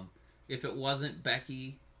 If it wasn't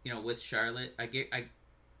Becky, with Charlotte, I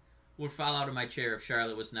would fall out of my chair if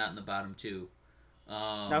Charlotte was not in the bottom two.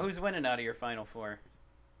 Now, who's winning out of your final four?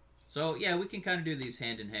 So, yeah, we can kind of do these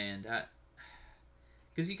hand in hand.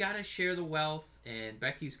 Because you got to share the wealth, and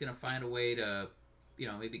Becky's going to find a way to,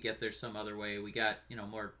 maybe get there some other way. We got,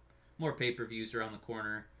 more pay-per-views around the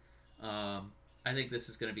corner. I think this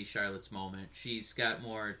is going to be Charlotte's moment. She's got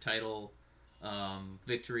more title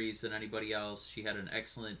victories than anybody else. She had an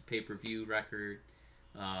excellent pay-per-view record.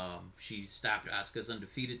 She stopped Asuka's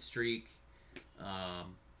undefeated streak.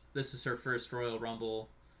 This is her first Royal Rumble.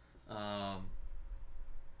 I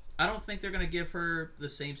don't think they're going to give her the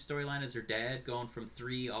same storyline as her dad, going from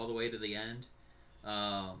 3 all the way to the end.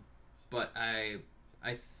 But I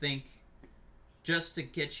think just to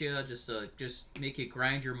get you, just make you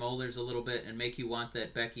grind your molars a little bit and make you want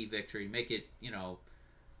that Becky victory, make it,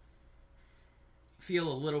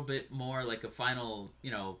 feel a little bit more like a final,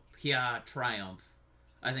 triumph.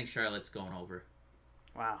 I think Charlotte's going over.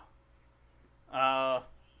 Wow.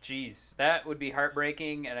 Geez, that would be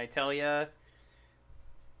heartbreaking, and I tell you,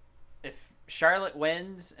 if Charlotte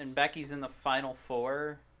wins and Becky's in the Final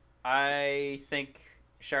Four, I think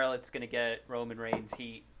Charlotte's going to get Roman Reigns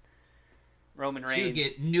heat. Roman Reigns. She would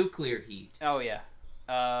get nuclear heat. Oh, yeah.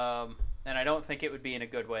 And I don't think it would be in a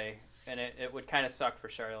good way, and it would kind of suck for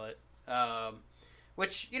Charlotte.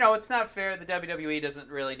 Which, it's not fair. The WWE doesn't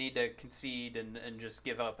really need to concede and just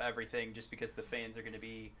give up everything just because the fans are going to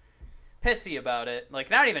be pissy about it. Like,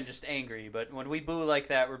 not even just angry, but when we boo like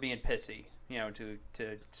that, we're being pissy,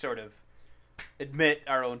 to sort of admit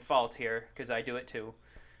our own fault here, because I do it too.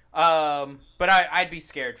 But I'd be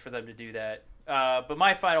scared for them to do that. But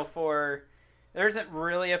my Final Four, there isn't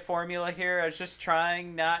really a formula here. I was just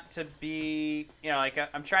trying not to be,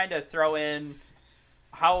 I'm trying to throw in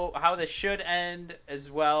how this should end,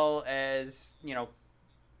 as well as,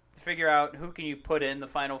 figure out who can you put in the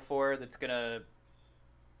Final Four that's going to,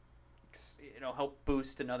 help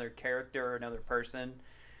boost another character or another person.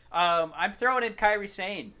 I'm throwing in Kairi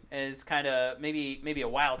Sane as kind of maybe a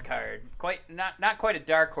wild card. Not quite a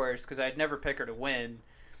dark horse, because I'd never pick her to win.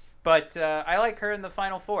 But I like her in the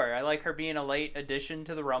Final Four. I like her being a late addition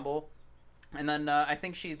to the Rumble. And then I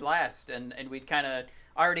think she'd last. And we'd kind of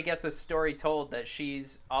already get the story told that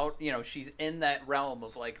she's out, she's in that realm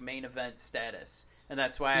of like main event status. And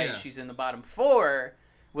that's why she's in the bottom 4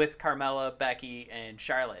 with Carmella, Becky, and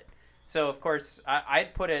Charlotte. So, of course,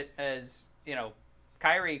 I'd put it as,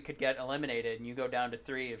 Kairi could get eliminated and you go down to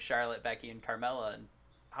 3 of Charlotte, Becky, and Carmella. And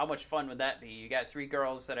how much fun would that be? You got 3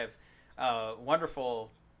 girls that have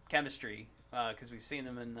wonderful chemistry, because we've seen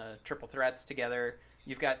them in the triple threats together.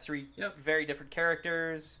 You've got 3 very different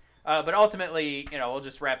characters. But ultimately, we'll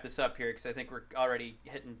just wrap this up here, because I think we're already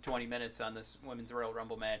hitting 20 minutes on this Women's Royal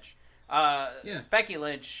Rumble match. Becky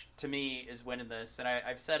Lynch, to me, is winning this. And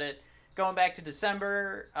I've said it going back to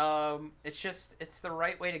December. It's the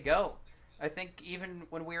right way to go. I think even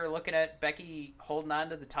when we were looking at Becky holding on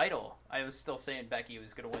to the title, I was still saying Becky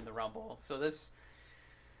was going to win the Rumble. So this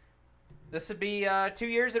would be 2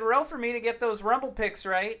 years in a row for me to get those Rumble picks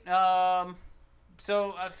right.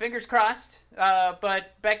 So fingers crossed.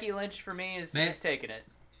 But Becky Lynch for me is taking it.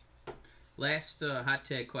 Last hot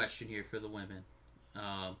tag question here for the women.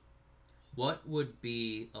 What would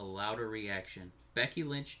be a louder reaction? Becky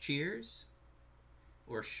Lynch cheers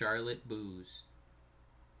or Charlotte boos?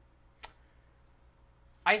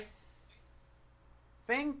 I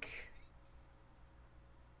think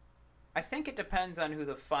it depends on who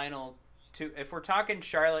the final 2. If we're talking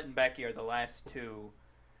Charlotte and Becky are the last 2,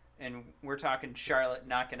 and we're talking Charlotte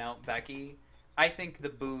knocking out Becky, I think the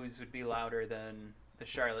boos would be louder than the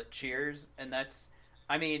Charlotte cheers, and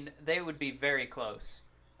they would be very close.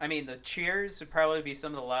 The cheers would probably be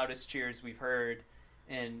some of the loudest cheers we've heard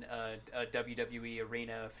in a WWE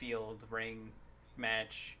arena, field, ring,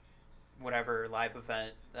 match, whatever live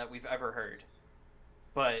event that we've ever heard.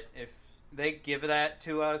 But if they give that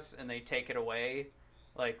to us and they take it away,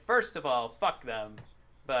 first of all, fuck them.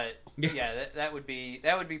 But that would be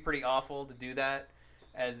pretty awful to do that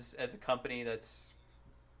as a company that's,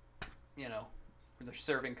 they're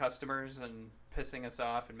serving customers and pissing us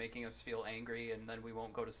off and making us feel angry, and then we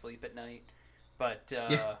won't go to sleep at night. But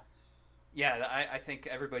I think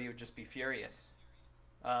everybody would just be furious.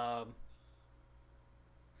 But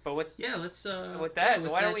with that,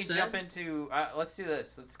 why don't we jump into let's do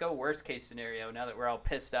this. Let's go worst case scenario now that we're all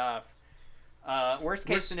pissed off. Worst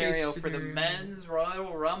case scenario for the men's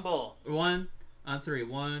Royal Rumble. 1 on 3.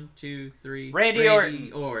 1, 2, 3. Randy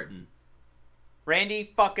Orton. Randy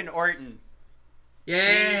fucking Orton.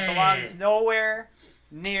 Yeah. He belongs nowhere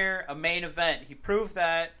near a main event. He proved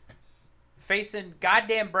that facing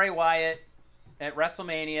goddamn Bray Wyatt at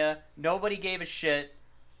WrestleMania. Nobody gave a shit.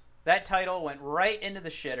 That title went right into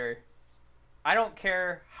the shitter. I don't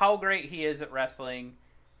care how great he is at wrestling.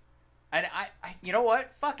 And I you know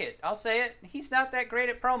what? Fuck it. I'll say it. He's not that great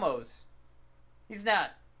at promos. He's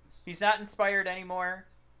not. He's not inspired anymore.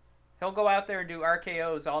 He'll go out there and do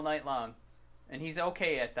RKOs all night long, and he's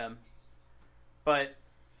okay at them. But,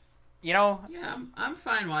 Yeah, I'm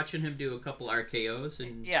fine watching him do a couple RKOs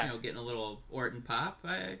and getting a little Orton pop.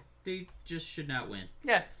 They just should not win.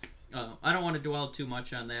 Yeah. I don't want to dwell too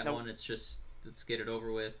much on that one. It's just, let's get it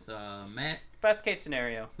over with. Matt? Best case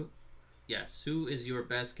scenario. Yes. Who is your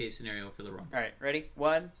best case scenario for the Rumble? All right, ready?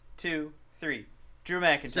 1, 2, 3. Drew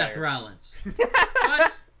McIntyre. Seth Rollins.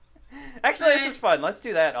 What? Actually, this is fun. Let's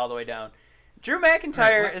do that all the way down. Drew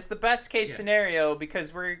McIntyre is the best case scenario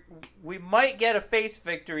because we might get a face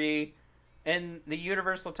victory in the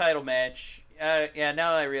Universal title match.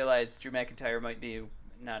 Now I realize Drew McIntyre might be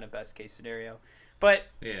not a best case scenario. But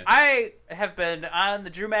I have been on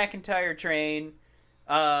the Drew McIntyre train.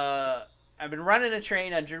 I've been running a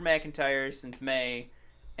train on Drew McIntyre since May,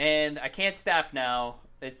 and I can't stop now.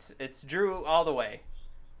 It's Drew all the way.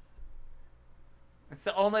 It's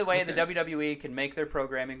the only way the WWE can make their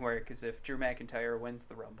programming work is if Drew McIntyre wins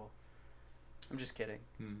the Rumble. I'm just kidding.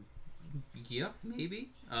 Yep, maybe.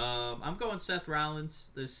 I'm going Seth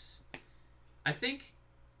Rollins. I think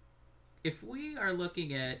if we are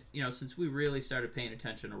looking at, since we really started paying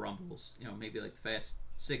attention to Rumbles, maybe like the past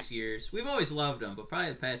 6 years, we've always loved them, but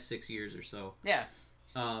probably the past 6 years or so. Yeah.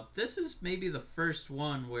 This is maybe the first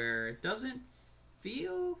one where it doesn't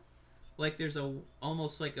feel like there's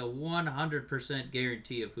almost like a 100%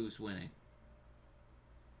 guarantee of who's winning.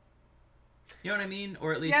 You know what I mean?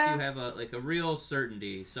 Or at least you have a real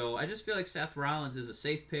certainty. So I just feel like Seth Rollins is a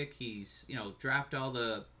safe pick. He's, dropped all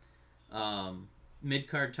the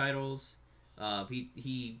mid-card titles.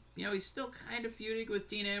 He's still kind of feuding with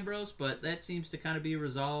Dean Ambrose, but that seems to kind of be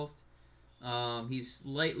resolved. He's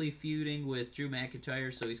lightly feuding with Drew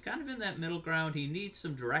McIntyre, so he's kind of in that middle ground. He needs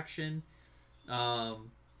some direction.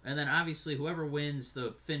 And then obviously whoever wins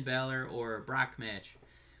the Finn Balor or Brock match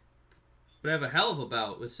would have a hell of a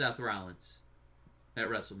bout with Seth Rollins at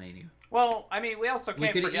WrestleMania. Well, I mean, we also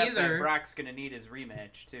can't forget that Brock's going to need his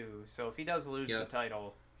rematch too. So if he does lose the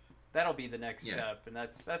title, that'll be the next step, and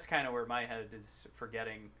that's kind of where my head is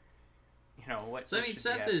forgetting. What? So I mean,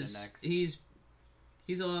 Seth is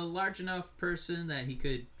he's a large enough person that he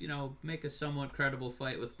could make a somewhat credible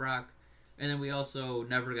fight with Brock. And then we also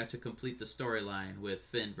never got to complete the storyline with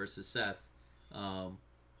Finn versus Seth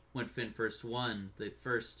when Finn first won the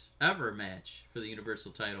first ever match for the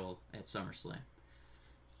Universal title at SummerSlam.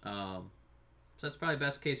 So that's probably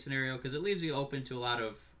best case scenario because it leaves you open to a lot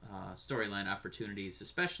of storyline opportunities,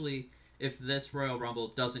 especially if this Royal Rumble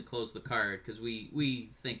doesn't close the card because we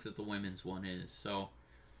think that the women's one is. So,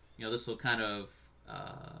 this will kind of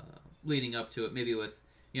leading up to it, maybe with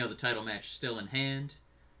the title match still in hand.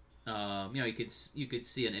 You could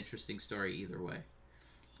see an interesting story either way.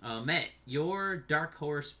 Matt, your dark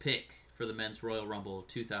horse pick for the Men's Royal Rumble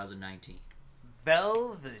 2019.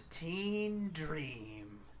 Velveteen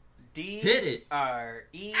Dream. Hit it. DREAM.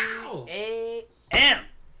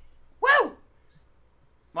 Woo!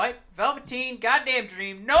 Mike, Velveteen, goddamn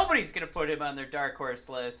Dream. Nobody's going to put him on their dark horse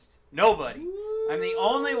list. Nobody. I'm the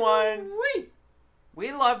only one.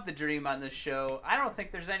 We love the Dream on this show. I don't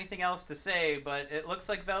think there's anything else to say, but it looks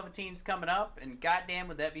like Velveteen's coming up, and goddamn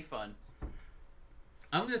would that be fun.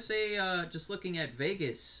 I'm going to say, just looking at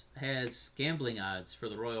Vegas has gambling odds for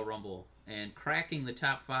the Royal Rumble, and cracking the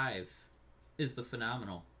top 5 is the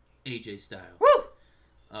phenomenal AJ Styles. Woo!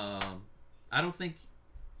 I don't think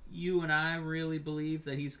you and I really believe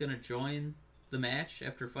that he's going to join the match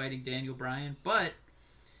after fighting Daniel Bryan, but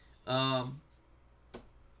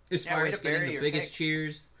as far as getting the biggest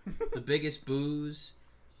cheers, the biggest boos,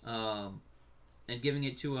 and giving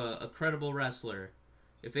it to a credible wrestler,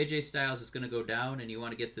 if AJ Styles is going to go down and you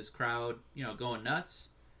want to get this crowd, going nuts,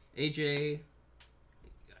 AJ,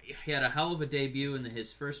 he had a hell of a debut in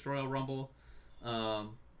his first Royal Rumble.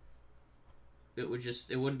 It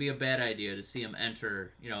wouldn't be a bad idea to see him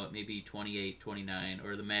enter, at maybe 28, 29,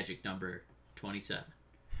 or the magic number 27.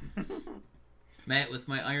 Matt, with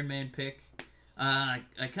my Iron Man pick, I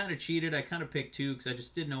kind of cheated. I kind of picked 2 because I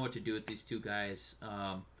just didn't know what to do with these 2 guys.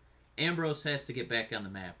 Ambrose has to get back on the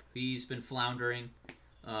map. He's been floundering,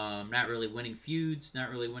 not really winning feuds, not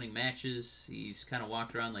really winning matches. He's kind of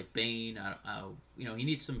walked around like Bane. He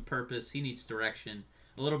needs some purpose. He needs direction,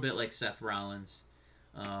 a little bit like Seth Rollins.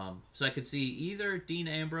 So I could see either Dean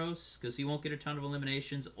Ambrose, because he won't get a ton of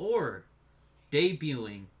eliminations, or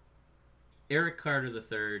debuting Eric Carter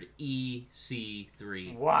III,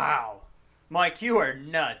 EC3. Wow. Mike, you are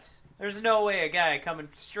nuts. There's no way a guy coming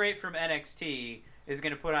straight from NXT is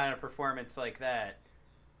going to put on a performance like that.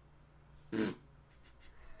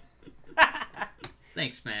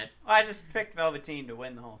 Thanks, Matt. Well, I just picked Velveteen to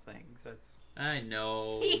win the whole thing, so it's... I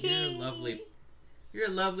know. You're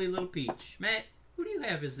a lovely little peach. Matt, who do you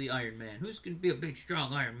have as the Iron Man? Who's going to be a big,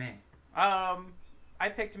 strong Iron Man? I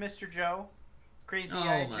picked Mr. Joe.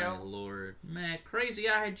 Crazy-Eyed Joe. Oh, my Lord. Matt,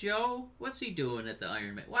 Crazy-Eyed Joe? What's he doing at the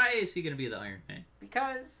Iron Man? Why is he going to be the Iron Man?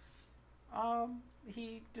 Because,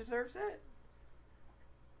 he deserves it.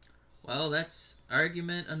 Well, that's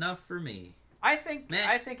argument enough for me. I think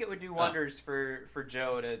it would do wonders for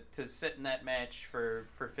Joe to sit in that match for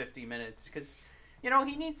 50 minutes because,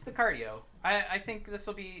 he needs the cardio. I think this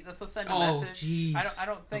will send a message. Geez. I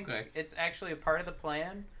don't think it's actually a part of the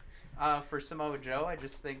plan for Samoa Joe. I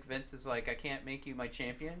just think Vince is like, I can't make you my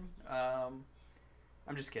champion. I'm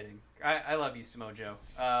just kidding. I love you, Samoa Joe.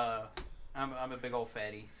 I'm a big old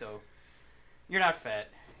fatty, so you're not fat.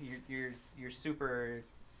 You're super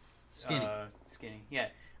skinny. Skinny, yeah.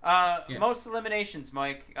 Most eliminations,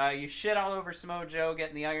 Mike. You shit all over Samoa Joe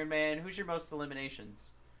getting the Iron Man. Who's your most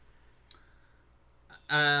eliminations?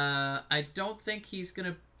 I don't think he's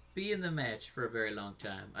going to be in the match for a very long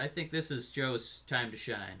time. I think this is Joe's time to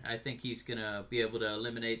shine. I think he's going to be able to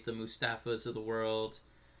eliminate the Mustafas of the world,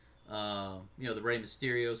 the Rey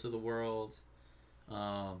Mysterios of the world.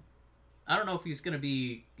 I don't know if he's going to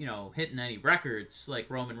be, hitting any records like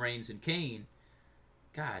Roman Reigns and Kane.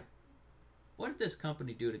 God, what did this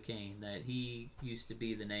company do to Kane that he used to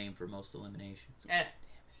be the name for most eliminations? Damn it.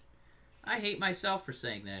 I hate myself for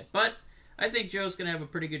saying that. But I think Joe's going to have a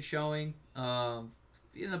pretty good showing.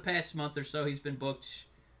 In the past month or so, he's been booked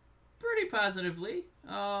pretty positively.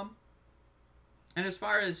 And as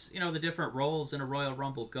far as, the different roles in a Royal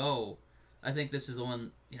Rumble go, I think this is the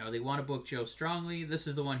one, they want to book Joe strongly. This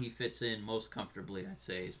is the one he fits in most comfortably, I'd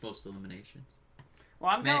say, is most eliminations. Well,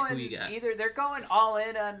 I'm going either they're going all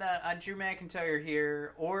in on Drew McIntyre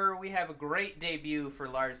here, or we have a great debut for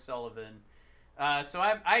Lars Sullivan. So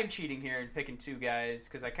I'm cheating here and picking two guys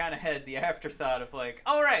because I kind of had the afterthought of like,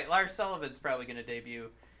 all right, Lars Sullivan's probably going to debut.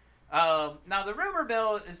 Now the rumor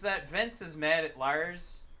mill is that Vince is mad at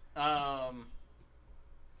Lars.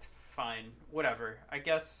 Fine, whatever. I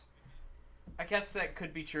guess that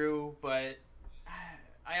could be true, but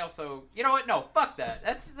I also, you know what? No, fuck that.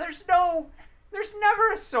 There's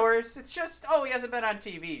never a source. It's just, he hasn't been on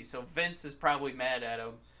TV, so Vince is probably mad at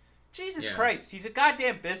him. Jesus Christ, he's a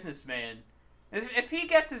goddamn businessman. If he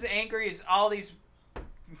gets as angry as all these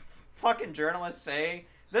fucking journalists say,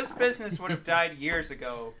 this business would have died years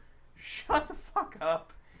ago. Shut the fuck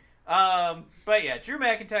up. But yeah, Drew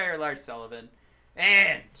McIntyre, Lars Sullivan.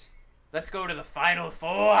 And let's go to the Final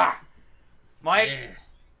Four. Mike,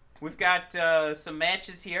 we've got some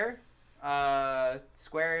matches here.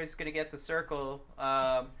 Square is going to get the circle.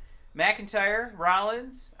 McIntyre,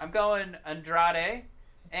 Rollins. I'm going Andrade.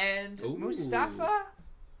 And Mustafa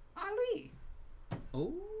Ali.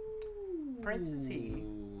 Oh, Prince is he.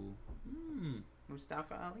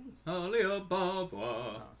 Mustafa Ali. Alibaba.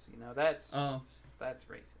 Oh, see, now that's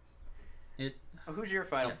racist. Who's your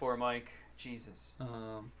Final Four, Mike? Jesus.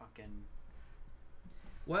 Fucking.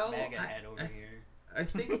 Well, MAGA head over here. I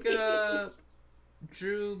think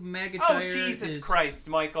Drew McIntyre. Oh, Jesus Christ,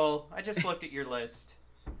 Michael! I just looked at your list.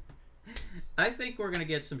 I think we're gonna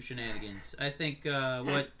get some shenanigans. I think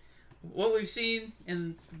what we've seen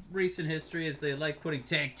in recent history is they like putting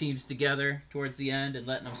tag teams together towards the end and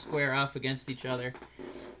letting them square off against each other.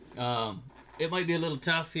 It might be a little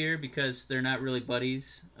tough here because they're not really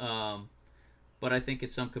buddies. But I think in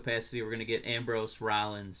some capacity we're going to get Ambrose,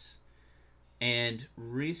 Rollins, and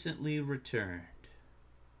recently returned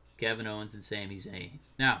Kevin Owens and Sami Zayn.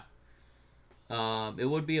 Now, it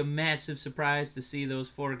would be a massive surprise to see those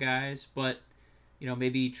four guys, but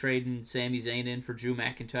maybe trading Sami Zayn in for Drew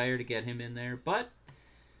McIntyre to get him in there. But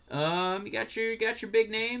you got your big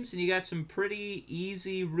names, and you got some pretty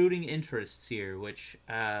easy rooting interests here, which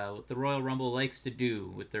what the Royal Rumble likes to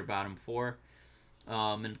do with their bottom four.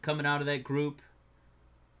 And coming out of that group,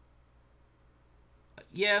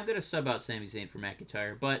 I'm going to sub out Sami Zayn for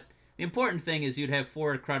McIntyre. But the important thing is you'd have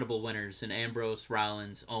four credible winners in Ambrose,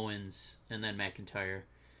 Rollins, Owens, and then McIntyre.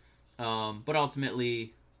 But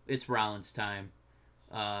ultimately, it's Rollins' time.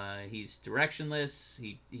 He's directionless.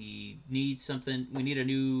 He needs something. We need a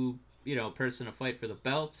new, person to fight for the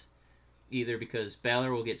belt, either because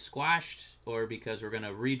Balor will get squashed or because we're going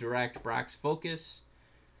to redirect Brock's focus.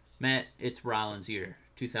 Matt, it's Rollins' year,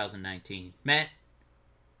 2019. Matt,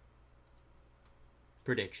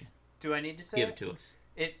 prediction. Do I need to say Give it to us.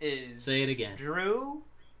 It is. Say it again. Drew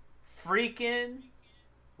freaking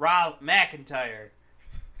McIntyre.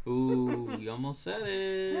 Ooh, you almost said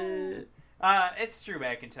it. It's Drew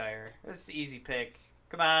McIntyre. That's the easy pick.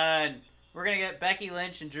 Come on. We're going to get Becky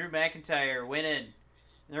Lynch and Drew McIntyre winning.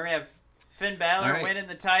 And we're going to have Finn Balor right. winning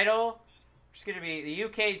the title. It's going to be the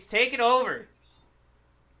UK's taking over.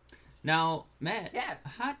 Now, Matt, Yeah. a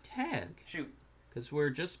hot tag. Shoot. Because we're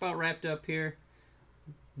just about wrapped up here.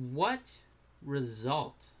 What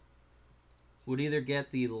result would either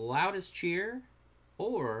get the loudest cheer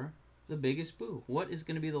or the biggest boo? What is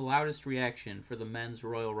going to be the loudest reaction for the men's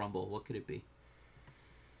Royal Rumble? What could it be?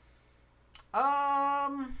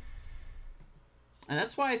 And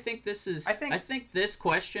that's why I think this is... I think this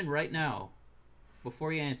question right now,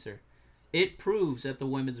 before you answer, it proves that the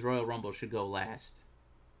women's Royal Rumble should go last.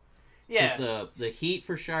 Yeah. Because the heat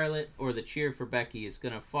for Charlotte or the cheer for Becky is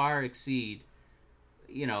going to far exceed,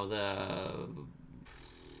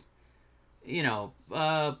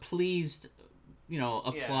 pleased,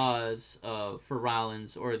 applause for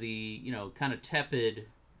Rollins or the, kind of tepid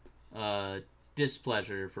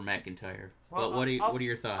displeasure for McIntyre. Well, but what are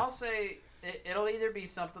your thoughts? I'll say it'll either be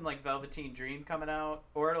something like Velveteen Dream coming out,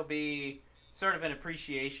 or it'll be sort of an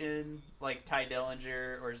appreciation like Ty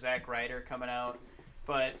Dillinger or Zack Ryder coming out.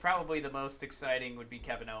 But probably the most exciting would be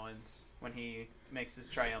Kevin Owens when he makes his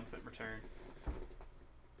triumphant return.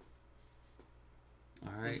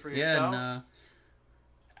 All right. And for yourself?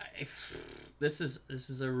 And this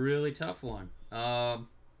is a really tough one. God,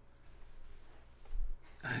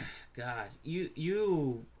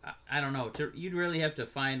 I don't know. You'd really have to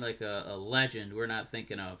find like a legend we're not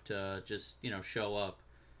thinking of to just show up.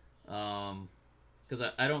 Because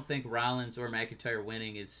I don't think Rollins or McIntyre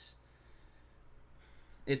winning is.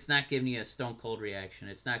 It's not giving you a Stone Cold reaction.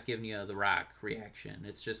 It's not giving you a The Rock reaction.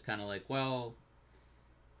 It's just kind of like, well,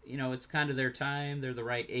 it's kind of their time. They're the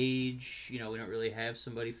right age. We don't really have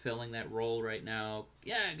somebody filling that role right now.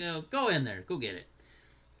 Yeah, go in there. Go get it.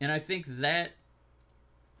 And I think that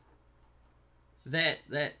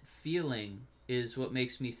feeling is what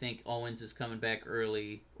makes me think Owens is coming back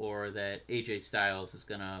early or that AJ Styles is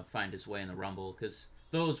going to find his way in the Rumble, because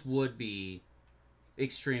those would be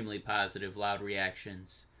extremely positive, loud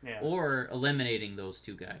reactions. Yeah. Or eliminating those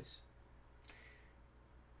two guys.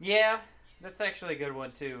 Yeah, that's actually a good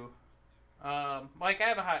one too. Mike, I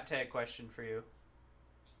have a hot tag question for you.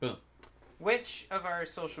 Boom. Which of our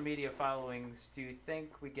social media followings do you think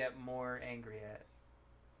we get more angry at?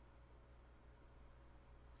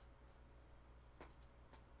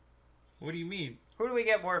 What do you mean? Who do we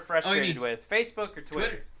get more frustrated with? Facebook or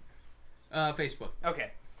Twitter? Facebook.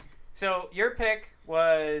 Okay. So your pick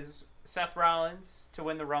was Seth Rollins to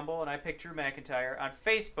win the Rumble, and I picked Drew McIntyre. On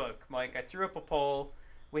Facebook, Mike, I threw up a poll.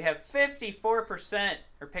 We have 54%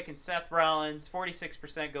 are picking Seth Rollins,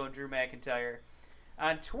 46% going Drew McIntyre.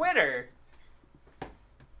 On Twitter,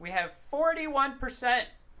 we have 41%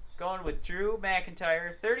 going with Drew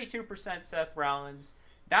McIntyre, 32% Seth Rollins,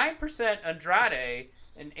 9% Andrade,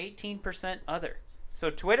 and 18% other. So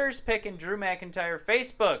Twitter's picking Drew McIntyre.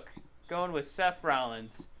 Facebook going with Seth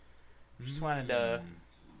Rollins. Just wanted to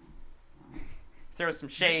throw some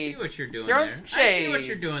shade. I see what you're doing Throwing there. some shade. I see what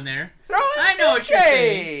you're doing there. I know what you're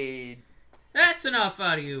saying. shade. That's enough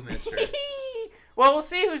out of you, mister. Well, we'll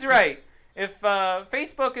see who's right. If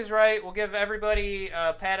Facebook is right, we'll give everybody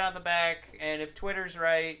a pat on the back. And if Twitter's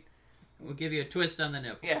right... We'll give you a twist on the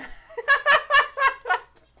nipple. Yeah.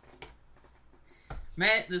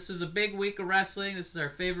 Matt, this is a big week of wrestling. This is our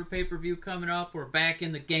favorite pay-per-view coming up. We're back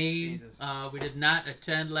in the game. Jesus. We did not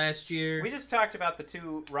attend last year. We just talked about the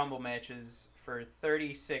 2 Rumble matches for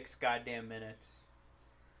 36 goddamn minutes.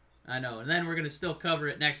 I know. And then we're going to still cover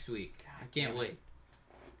it next week. I can't wait.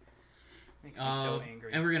 Makes me so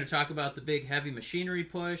angry. And we're going to talk about the big heavy machinery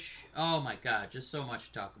push. Oh, my God. Just so much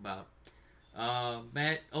to talk about.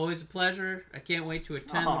 Matt, always a pleasure. I can't wait to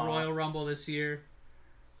attend the Royal Rumble this year.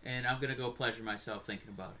 And I'm going to go pleasure myself thinking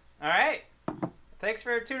about it. All right. Thanks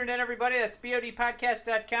for tuning in, everybody. That's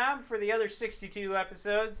BODpodcast.com for the other 62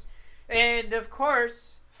 episodes. And, of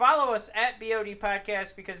course, follow us at BOD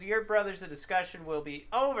Podcast because your Brothers of Discussion will be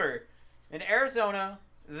over in Arizona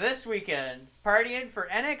this weekend, partying for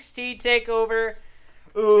NXT TakeOver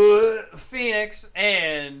Phoenix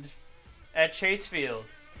and at Chase Field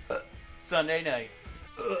Sunday night.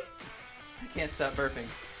 I can't stop burping.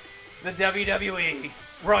 The WWE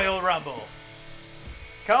Royal Rumble.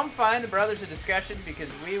 Come find the Brothers of Discussion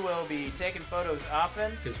because we will be taking photos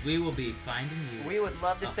often. Because we will be finding you. We would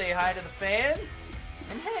love to say hi to the fans.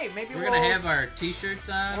 And hey, maybe we're going to have our t-shirts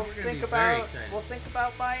on. We'll we're going to be very excited. We'll think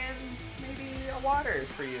about buying maybe a water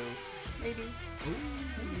for you. Maybe. Ooh.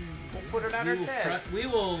 We'll put it on our tab. We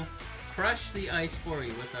will crush the ice for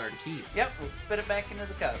you with our teeth. Yep, we'll spit it back into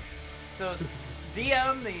the cup. So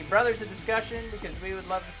DM the Brothers of Discussion because we would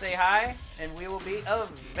love to say hi, and we will be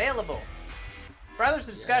available. Brothers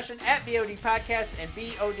of Discussion at BOD Podcast and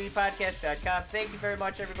BODpodcast.com. Thank you very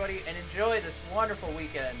much, everybody, and enjoy this wonderful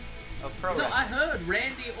weekend of pro wrestling. I heard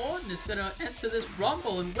Randy Orton is going to enter this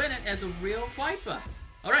Rumble and win it as a real Viper.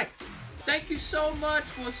 All right. Thank you so much.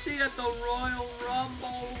 We'll see you at the Royal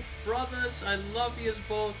Rumble. Brothers, I love you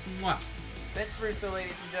both. Mwah. Vince Russo,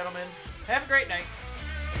 ladies and gentlemen. Have a great night.